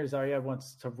Danny or Zarya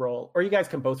wants to roll, or you guys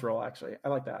can both roll actually. I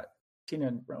like that. Tina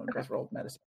and Rowan both roll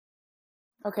medicine.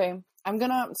 Okay.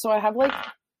 So I have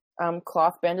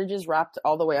cloth bandages wrapped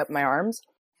all the way up my arms,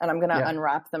 and I'm gonna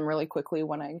unwrap them really quickly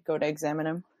when I go to examine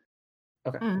him.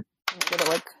 Okay. Get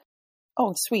it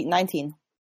oh, sweet, 19.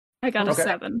 I got a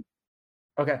 7.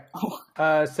 Okay.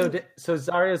 So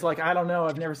Zarya's I don't know,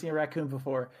 I've never seen a raccoon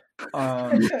before.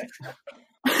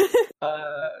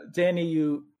 Danny,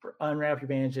 you unwrap your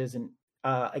bandages and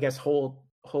I guess hold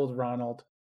Ronald.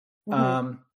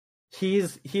 Mm-hmm.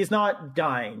 He's not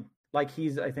dying.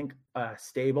 He's I think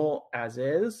stable as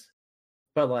is,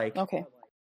 but okay.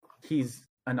 He's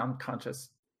an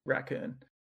unconscious raccoon.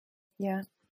 Yeah.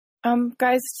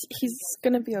 Guys, he's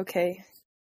gonna be okay.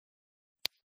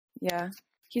 Yeah.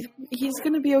 He's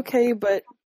gonna be okay, but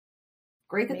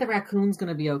great that the raccoon's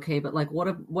gonna be okay, but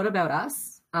what about us?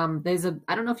 I don't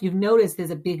know if you've noticed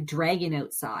there's a big dragon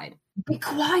outside. Be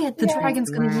quiet, the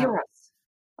dragon's gonna hear us.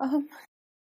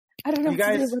 I don't know You what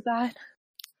to guys- do with that.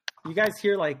 You guys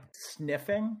hear like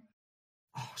sniffing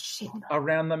Oh shit!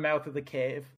 around the mouth of the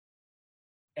cave.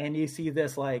 And you see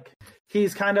this like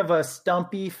he's kind of a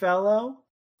stumpy fellow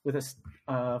with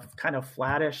a kind of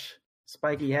flattish,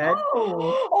 spiky head.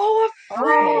 Oh, a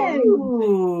friend!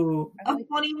 Ooh, a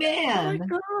funny Oh my man.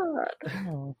 god.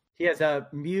 Oh, He has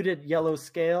muted yellow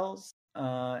scales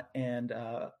and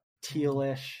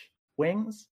tealish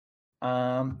wings,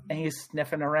 and he's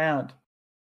sniffing around.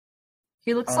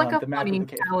 He looks like a the map of funny the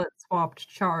cave. palette swapped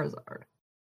Charizard.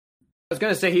 I was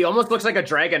gonna say he almost looks like a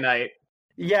Dragonite.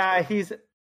 Yeah,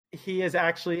 he is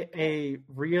actually a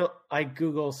real. I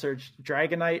Google searched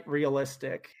Dragonite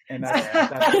realistic, and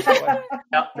that's what.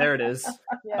 Yep, there it is.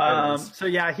 Yeah. So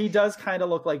yeah, he does kind of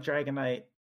look like Dragonite.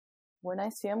 When I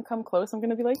see him come close, I'm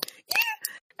gonna be like, yeah!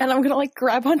 And I'm gonna like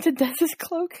grab onto Dez's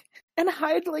cloak and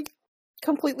hide like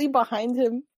completely behind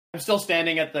him. I'm still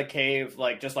standing at the cave,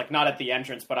 like just like not at the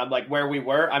entrance, but I'm like where we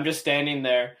were. I'm just standing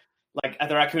there, like at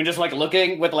the raccoon, just like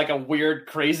looking with like a weird,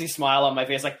 crazy smile on my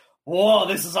face, like, "Whoa,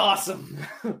 this is awesome!"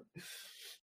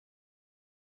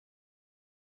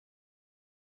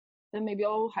 Then maybe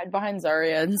I'll hide behind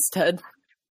Zarya instead.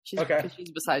 Okay. 'Cause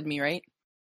she's beside me, right?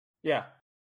 Yeah.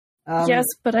 Yes,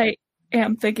 but I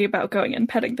am thinking about going and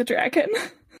petting the dragon.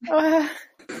 I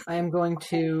am going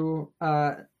to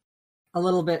a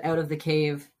little bit out of the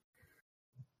cave.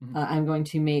 I'm going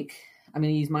to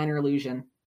use minor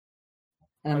illusion,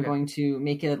 and I'm Okay. going to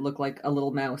make it look like a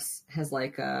little mouse has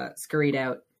like scurried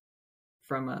out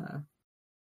from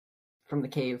the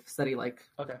cave, so that he like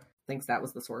Okay. thinks that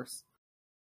was the source.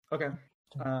 Okay.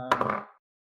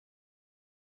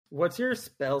 What's your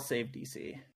spell save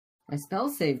DC? My spell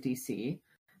save DC,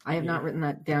 I have not written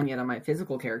that down yet on my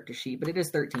physical character sheet, but it is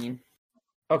 13.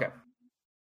 Okay.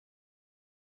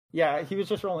 Yeah, he was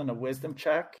just rolling a wisdom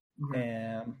check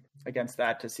and against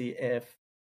that to see if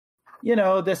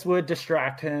this would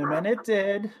distract him, and it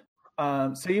did.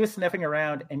 So he was sniffing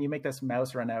around, and you make this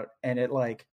mouse run out, and it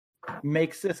like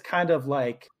makes this kind of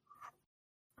like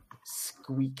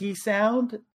squeaky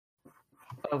sound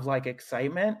of like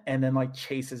excitement, and then like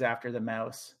chases after the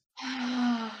mouse.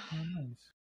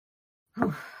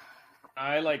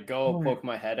 I like go poke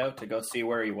my head out to go see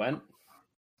where he went.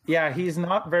 Yeah, he's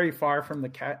not very far from the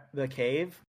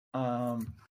cave,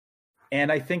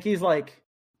 and I think he's like,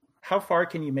 how far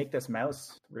can you make this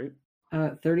mouse, Root?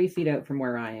 30 feet out from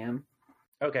where I am.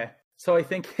 Okay, so I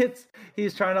think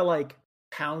he's trying to like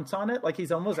pounce on it, like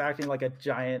he's almost acting like a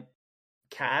giant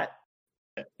cat.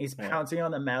 He's pouncing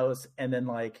on the mouse, and then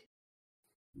like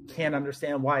can't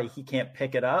understand why he can't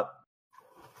pick it up.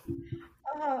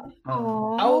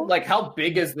 How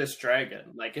big is this dragon?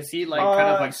 Like, is he like kind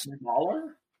of like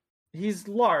smaller? He's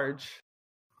large.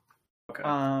 Okay.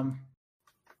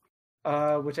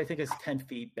 Which I think is 10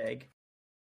 feet big.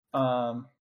 10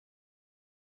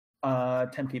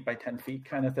 feet by 10 feet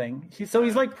kind of thing. He's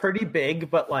like pretty big,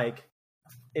 but like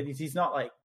he's not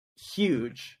like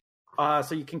huge.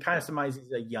 So you can kind of surmise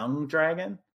he's a young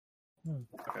dragon.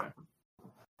 Okay.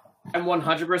 I'm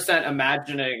 100%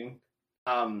 imagining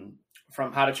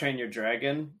from How to Train Your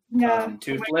Dragon,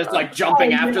 Toothless, like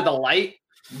jumping after the light,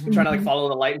 trying to like follow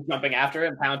the light and jumping after it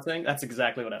and pouncing. That's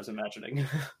exactly what I was imagining.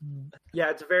 Yeah,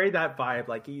 it's very that vibe.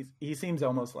 Like he seems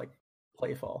almost like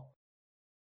playful.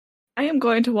 I am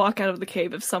going to walk out of the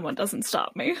cave if someone doesn't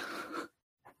stop me.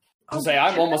 I'll say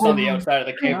I'm almost on the outside of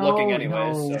the cave looking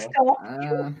anyway. no.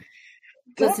 So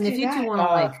Listen, if you two want to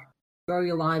like throw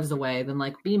your lives away, then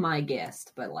like be my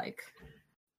guest. But like,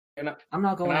 I'm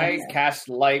not going. Can I cast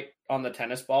light on the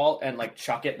tennis ball and like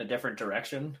chuck it in a different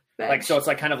direction? Fetch. Like so, it's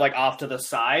like kind of like off to the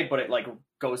side, but it like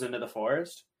goes into the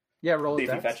forest. Yeah, roll See it.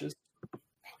 if he fetches.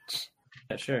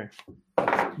 Yeah, sure.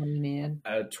 Man.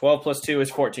 12 plus 2 is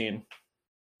 14.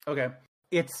 Okay.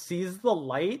 It sees the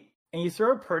light, and you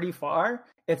throw it pretty far.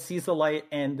 It sees the light,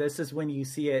 and this is when you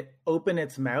see it open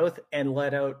its mouth and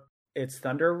let out its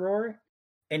thunder roar,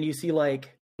 and you see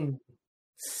like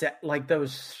like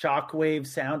those shockwave,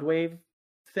 sound wave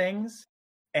things,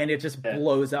 and it just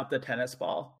blows up the tennis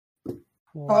ball.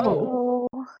 Oh,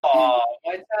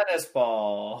 my tennis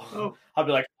ball. Oh. I'll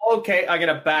be like, okay, I'm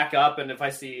going to back up. And if I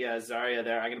see Zarya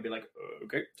there, I'm going to be like,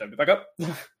 okay, time to back up.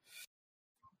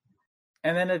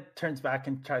 And then it turns back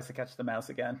and tries to catch the mouse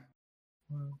again.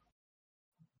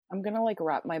 I'm going to like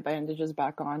wrap my bandages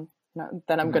back on.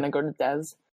 Then I'm going to go to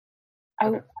Dez.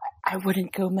 I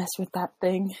wouldn't go mess with that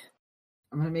thing.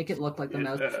 I'm going to make it look like the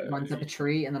mouse runs up a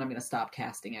tree, and then I'm going to stop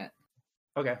casting it.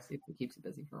 Okay. See if it keeps it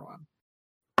busy for a while.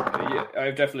 Yeah,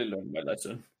 I've definitely learned my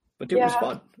lesson. But it was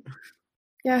fun.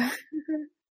 Yeah.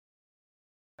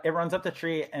 It runs up the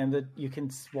tree, and you can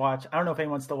watch. I don't know if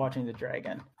anyone's still watching the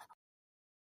dragon.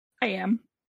 I am.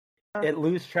 It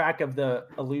loses track of the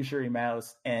illusory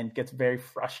mouse and gets very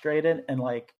frustrated and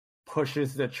like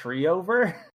pushes the tree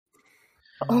over.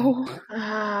 Oh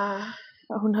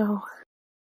no.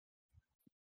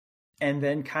 And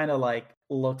then kind of like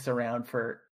looks around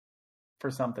for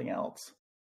something else.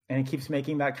 And it keeps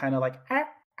making that kind of like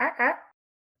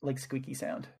like squeaky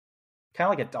sound.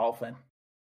 Kind of like a dolphin.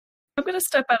 I'm gonna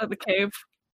step out of the cave.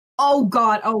 Oh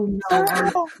god, oh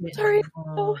no. Sorry.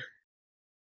 Oh.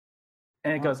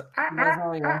 And it goes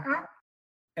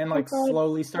and like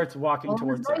slowly starts walking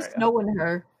towards Zarya. Zarya. Knowing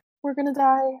her. We're gonna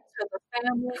die. To the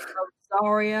family of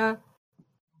Zarya,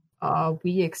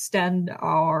 we extend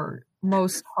our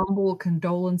most humble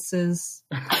condolences.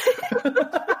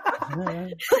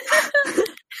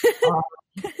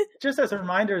 Just as a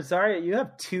reminder, Zarya, you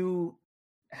have 2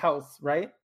 health,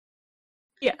 right?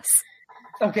 Yes.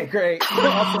 Okay, great.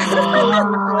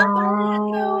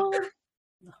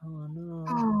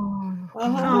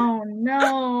 Oh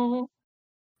no.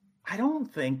 I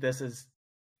don't think this is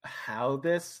how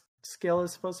this skill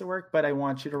is supposed to work, but I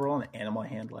want you to roll an animal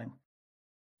handling.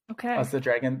 Okay. As the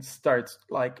dragon starts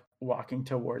like walking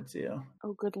towards you.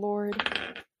 Oh, good lord.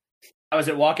 Was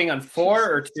it walking on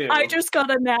 4 or 2? I just got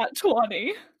a nat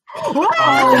 20. Oh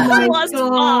my Plus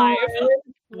God. 5.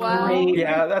 Wow.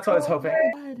 Yeah, that's what I was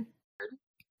hoping.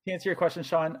 To answer your question,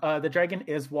 Sean, the dragon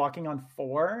is walking on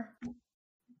 4.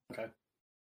 Okay.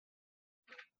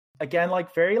 Again,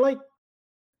 like very like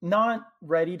not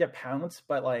ready to pounce,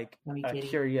 but like a kitty.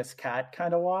 curious cat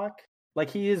kind of walk. Like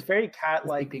he is very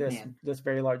cat-like, Big man. this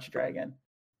very large dragon.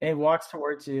 And he walks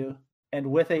towards you,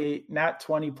 and with a nat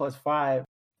 20 plus 5,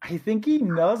 I think he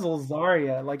nuzzles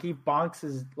Zarya. Like he bonks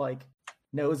his like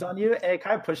nose on you, and it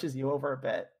kind of pushes you over a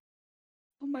bit.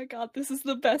 Oh my god, this is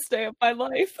the best day of my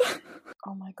life.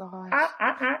 Oh my god.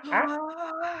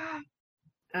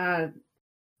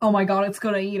 Oh my god, it's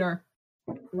gonna eat her.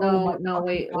 No,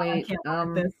 wait. I can't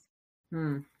look at this.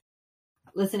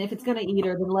 Listen, if it's gonna eat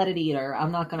her, then let it eat her.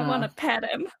 I'm not gonna. I want to pet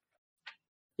him.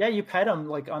 Yeah, you pet him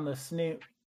like on the snoot,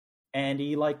 and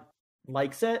he like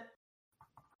likes it.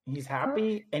 He's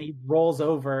happy, and he rolls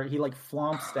over. He like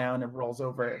flomps down and rolls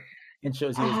over and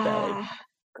shows you his belly.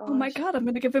 Oh my god, I'm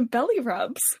gonna give him belly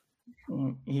rubs.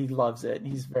 He loves it.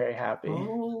 He's very happy.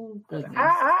 Oh, goodness.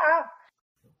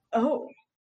 Oh.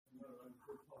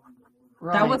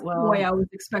 Right, That was the way I was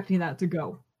expecting that to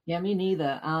go. Yeah, me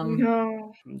neither.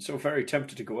 No. I'm so very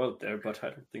tempted to go out there, but I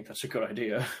don't think that's a good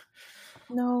idea.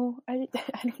 No, I don't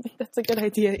think that's a good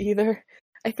idea either.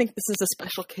 I think this is a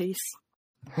special case.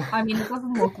 I mean, it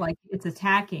doesn't look like it's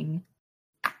attacking.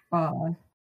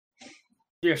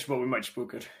 Yes, but we might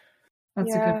spook it.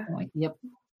 That's a good point. Yep.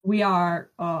 We are,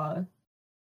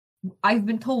 I've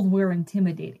been told we're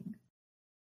intimidating.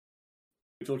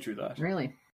 Who told you that?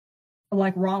 Really?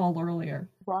 Like Ronald earlier.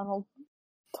 Ronald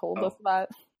told us that.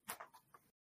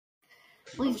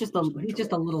 Well, he's just a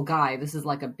little guy. This is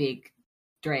like a big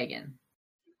dragon.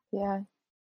 Yeah.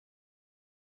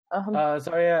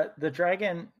 Zarya, the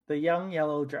dragon, the young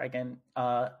yellow dragon,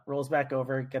 rolls back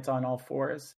over, gets on all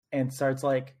fours, and starts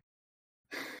like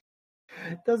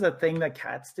does a thing that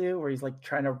cats do where he's like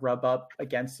trying to rub up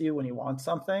against you when he wants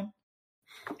something.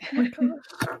 Oh my gosh.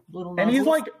 And he's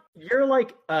like, you're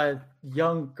like a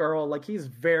young girl, like he's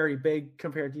very big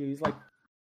compared to you. He's like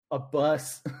a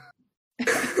bus.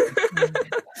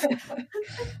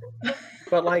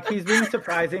 But like he's being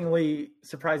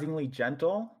surprisingly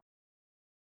gentle.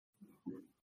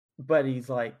 But he's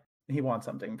like, he wants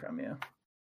something from you.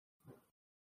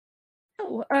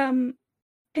 Oh,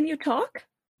 can you talk?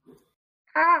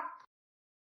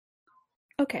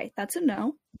 Okay, that's a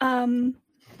no.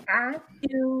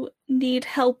 You need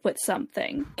help with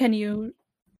something. Can you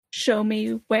show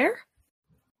me where?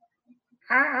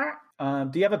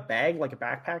 Do you have a bag, like a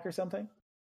backpack or something?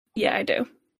 Yeah, I do.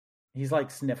 He's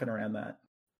like sniffing around that.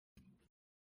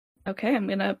 Okay, I'm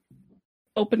gonna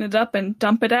open it up and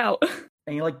dump it out.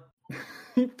 And he like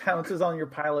he pounces on your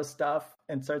pile of stuff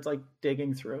and starts like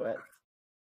digging through it.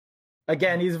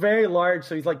 Again, he's very large,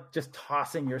 so he's like just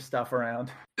tossing your stuff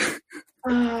around.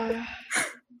 Mm-hmm.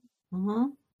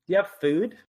 Do you have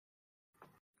food?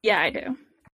 Yeah, I do.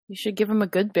 You should give him a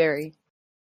good berry.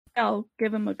 I'll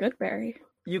give him a good berry.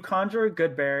 You conjure a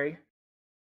good berry,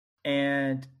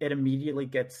 and it immediately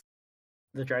gets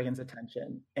the dragon's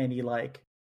attention, and he like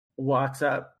walks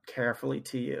up carefully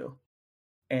to you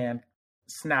and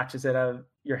snatches it out of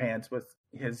your hands with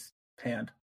his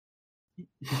hand.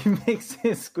 He makes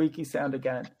his squeaky sound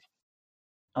again,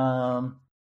 and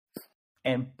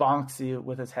bonks you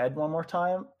with his head one more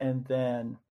time, and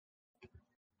then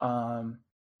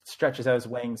stretches out his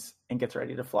wings and gets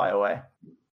ready to fly away.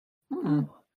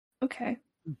 Okay.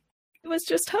 He was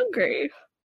just hungry.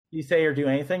 You say or do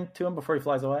anything to him before he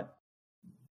flies away?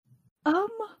 I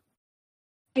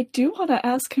do want to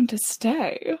ask him to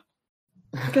stay.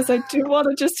 Because I do want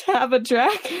to just have a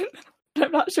dragon.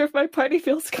 I'm not sure if my party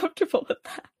feels comfortable with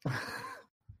that.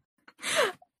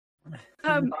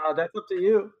 That's up to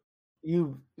you.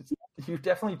 You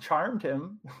definitely charmed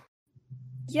him.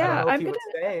 Yeah, I'm gonna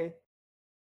stay.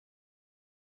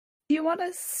 Do you want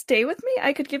to stay with me?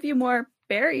 I could give you more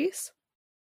berries.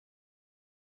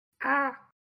 And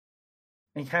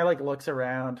he kind of like looks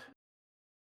around,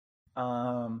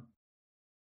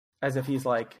 as if he's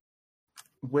like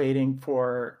waiting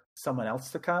for someone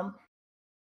else to come.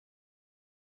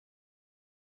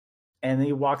 And then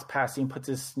he walks past you and puts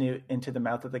his snoot into the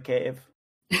mouth of the cave.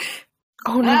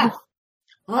 Oh no!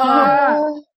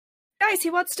 Guys, he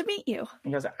wants to meet you.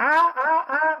 He goes,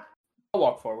 I'll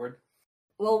walk forward.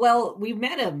 Well, we've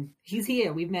met him. He's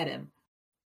here. We've met him.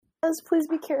 Please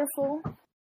be careful.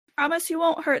 Promise you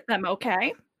won't hurt them,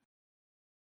 okay? Are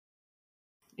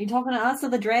you talking to us or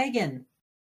the dragon?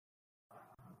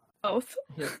 Both.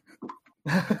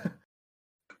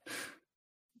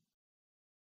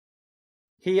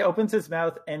 He opens his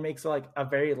mouth and makes like a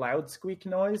very loud squeak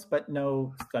noise, but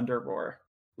no thunder roar.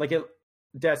 Like it,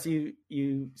 Des,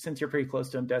 you since you're pretty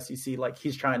close to him, Des, you see like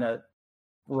he's trying to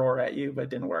roar at you, but it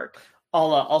didn't work.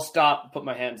 I'll stop, put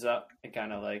my hands up, and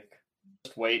kind of like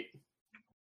just wait.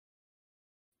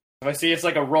 If I see it's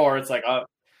like a roar, it's like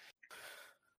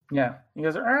Yeah, he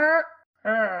goes "Arr,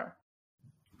 arr,"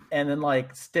 and then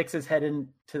like sticks his head into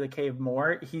the cave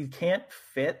more. He can't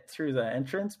fit through the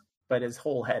entrance, but his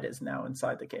whole head is now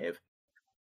inside the cave.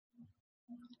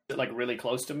 Is it like really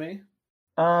close to me?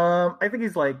 I think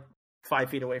he's like 5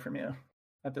 feet away from you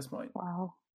at this point.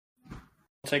 Wow. I'll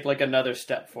take like another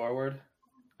step forward.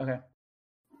 Okay.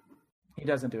 He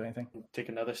doesn't do anything. Take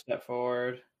another step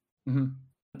forward. Mm-hmm.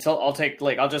 Until I'll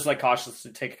just like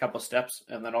cautiously take a couple steps,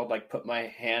 and then I'll like put my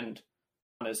hand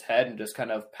on his head and just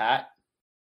kind of pat.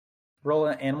 Roll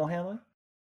an animal handling.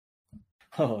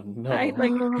 Oh no! I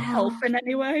like help in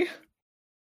any way.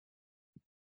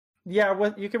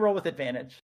 Yeah, you can roll with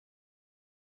advantage.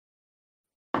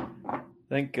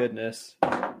 Thank goodness,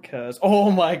 because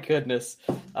oh my goodness,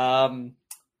 13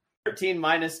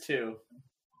 minus 2,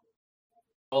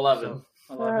 11.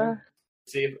 So, 11.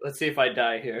 Let's see if I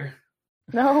die here.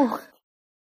 No.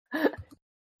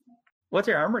 What's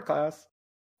your armor class?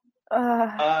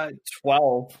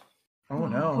 12. Oh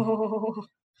no!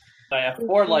 I have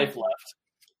 4 life left.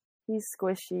 He's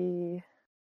squishy.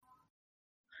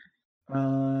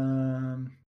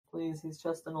 Please, he's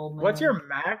just an old man. What's your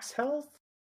max health?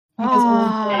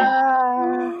 How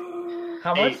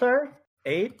much, sir?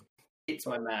 8? 8's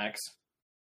my max.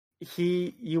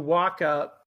 You walk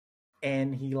up,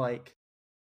 and he like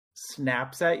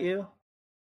snaps at you,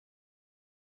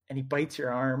 and he bites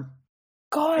your arm.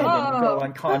 God! And then you go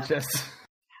unconscious.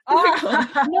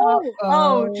 No!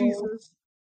 Oh, Jesus.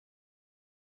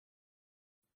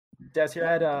 Des, you're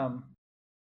at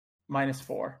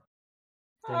 -4.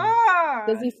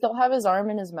 Does he still have his arm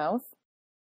in his mouth?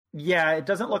 Yeah, it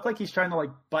doesn't look like he's trying to like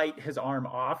bite his arm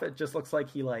off. It just looks like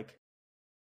he it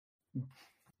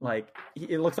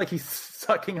looks like he's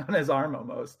sucking on his arm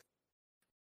almost.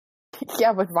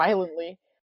 Yeah, but violently.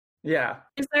 Yeah.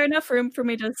 Is there enough room for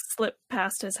me to slip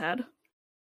past his head?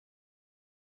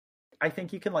 I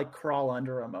think you can like crawl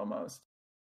under him almost.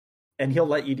 And he'll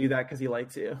let you do that because he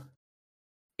likes you.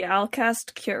 Yeah, I'll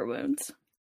cast Cure Wounds.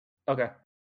 Okay.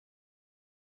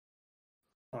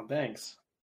 Oh, thanks.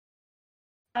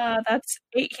 That's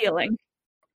 8 healing.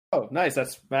 Oh, nice.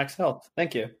 That's max health.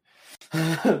 Thank you.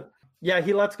 Yeah,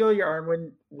 he lets go of your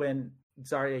arm when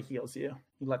Zarya heals you.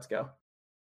 He lets go.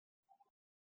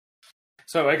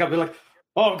 So I wake up and be like,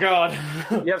 oh god.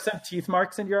 You have some teeth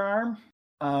marks in your arm.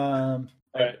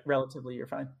 Right. Relatively, you're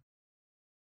fine.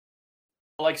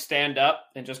 I'll like stand up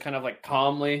and just kind of like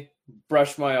calmly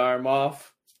brush my arm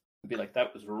off and be like,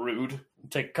 that was rude.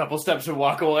 Take a couple steps and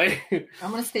walk away.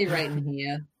 I'm gonna stay right in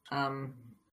here. I'm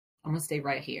gonna stay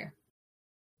right here.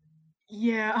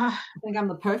 Yeah. I think I'm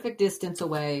the perfect distance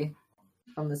away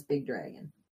from this big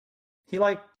dragon. He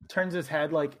like turns his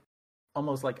head like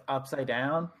almost like upside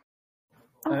down.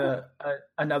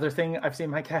 Another thing I've seen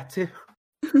my cat do.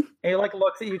 And he like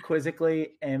looks at you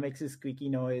quizzically and makes a squeaky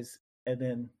noise and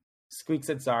then squeaks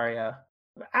at Zarya.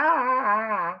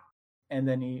 Ah! And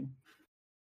then he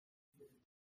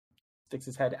sticks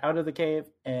his head out of the cave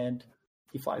and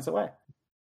he flies away.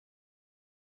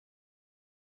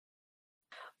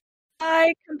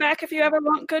 Bye. Come back if you ever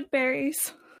want good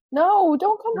berries. No,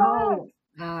 don't come No.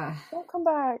 back. Don't come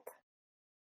back.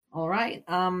 All right.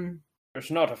 I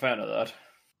was not a fan of that.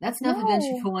 That's enough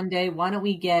adventure for one day. Why don't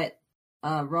we get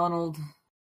Ronald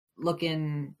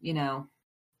looking,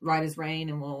 right as rain,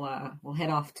 and we'll head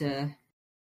off to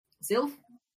Sylph?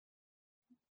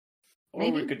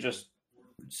 Or we could just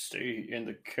stay in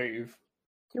the cave.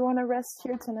 Do you want to rest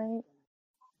here tonight?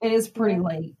 It is pretty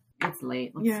late. It's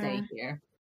late. Let's stay here.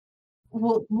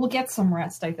 We'll get some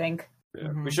rest, I think. Yeah.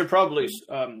 Mm-hmm. We should probably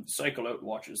cycle out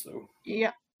watches, though.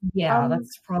 Yeah. Yeah,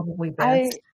 that's probably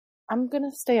best. I'm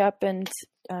gonna stay up and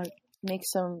make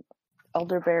some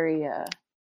elderberry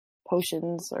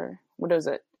potions, or what is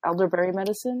it? Elderberry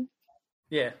medicine?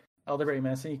 Yeah, elderberry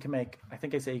medicine. You can make. I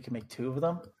think I say you can make 2 of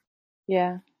them.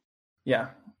 Yeah. Yeah.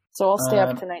 So I'll stay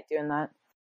up tonight doing that.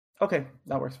 Okay,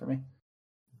 that works for me.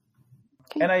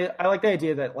 Okay. And I like the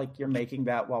idea that like you're making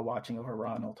that while watching over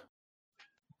Ronald.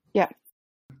 Yeah.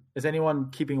 Is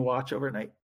anyone keeping watch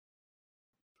overnight?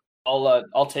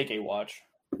 I'll take a watch.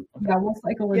 Yeah, we'll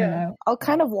cycle in and out. I'll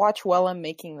kind of watch while I'm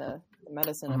making the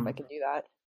medicine if I can do that.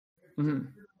 Mm-hmm.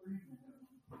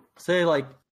 Say like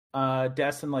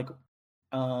Des and like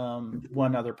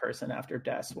one other person after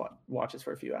Des watches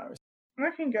for a few hours.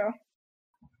 I can go.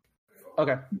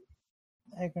 Okay.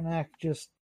 Agronak just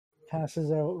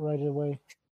passes out right away.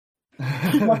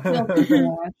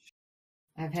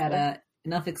 I've had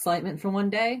enough excitement for one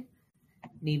day.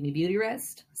 Need me beauty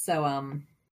rest. So,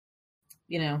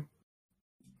 good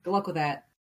luck with that.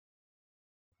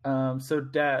 So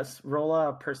Des, roll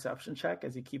a perception check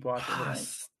as you keep watching the night.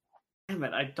 Damn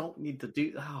it, I don't need to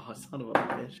do... Oh, son of a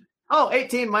bitch. Oh,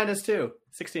 18 minus 2.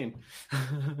 16.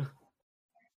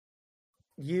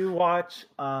 You watch...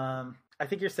 I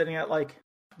think you're sitting at, like,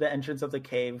 the entrance of the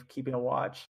cave, keeping a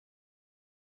watch.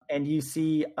 And you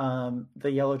see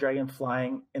the yellow dragon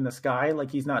flying in the sky. Like,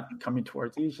 he's not coming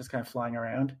towards you. He's just kind of flying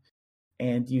around.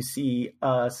 And you see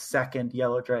a second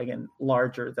yellow dragon,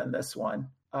 larger than this one,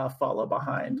 follow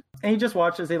behind. And you just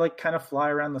watch as they, like, kind of fly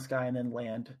around the sky and then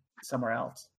land somewhere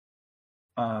else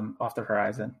off the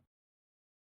horizon.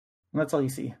 And that's all you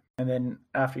see. And then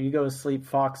after you go to sleep,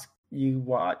 Fox, you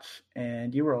watch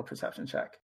and you roll a perception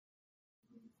check.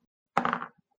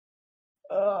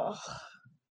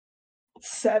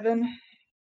 7.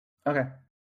 Okay.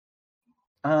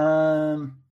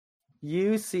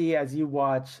 You see as you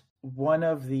watch one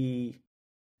of the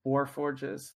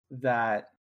warforges that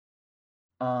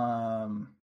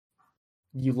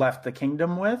you left the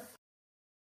kingdom with.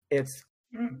 It's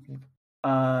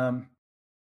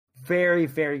very,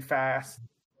 very fast,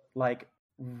 like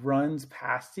runs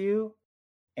past you,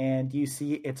 and you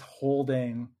see it's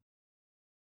holding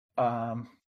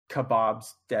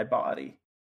Kebab's dead body.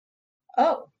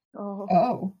 Oh.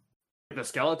 The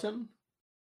skeleton?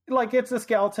 Like it's a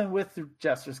skeleton with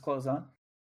Jester's clothes on.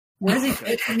 Where is he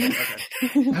taking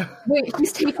it? Wait,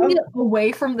 he's taking it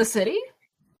away from the city?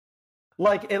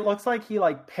 Like it looks like he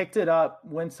like picked it up,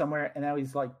 went somewhere, and now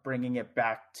he's like bringing it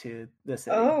back to the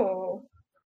city. Oh.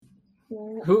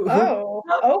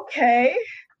 Okay.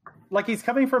 Like he's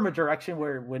coming from a direction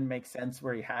where it wouldn't make sense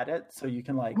where he had it, so you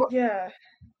can like. Yeah.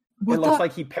 It looks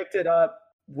like he picked it up,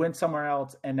 went somewhere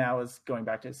else, and now is going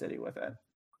back to the city with it.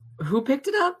 Who picked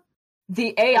it up?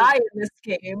 The AI in this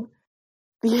game.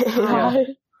 The AI.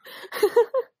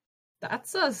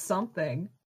 That's something.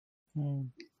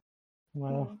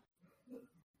 Wow.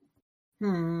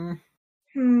 And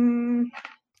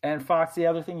Fox, the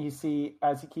other thing you see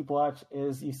as you keep watch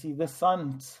is you see the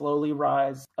sun slowly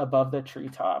rise above the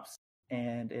treetops,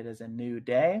 and it is a new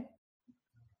day.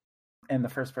 And the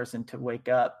first person to wake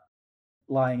up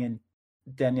lying in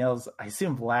Danielle's, I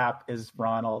assume, lap is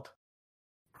Ronald.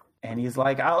 And he's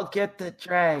like, I'll get the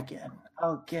dragon.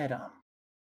 I'll get him.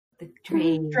 The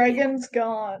dragon. Dragon's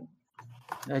gone.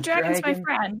 The dragon's my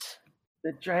friend.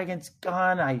 The dragon's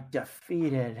gone. I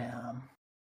defeated him.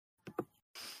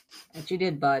 That you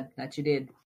did, bud. That you did.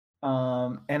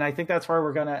 And I think that's where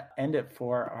we're going to end it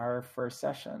for our first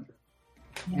session.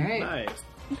 All right. Nice.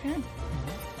 Okay.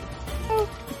 Oh,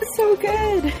 so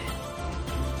good.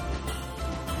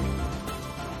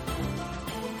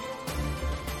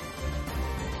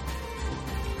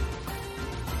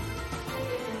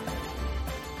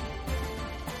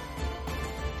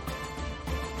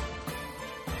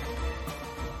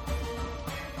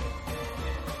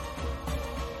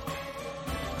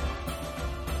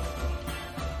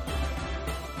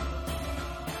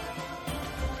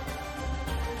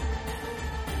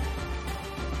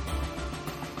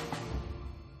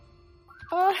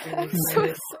 I'm so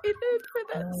excited for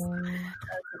this.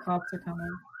 The cops are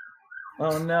coming.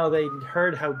 Oh no, they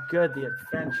heard how good the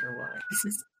adventure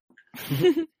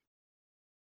was.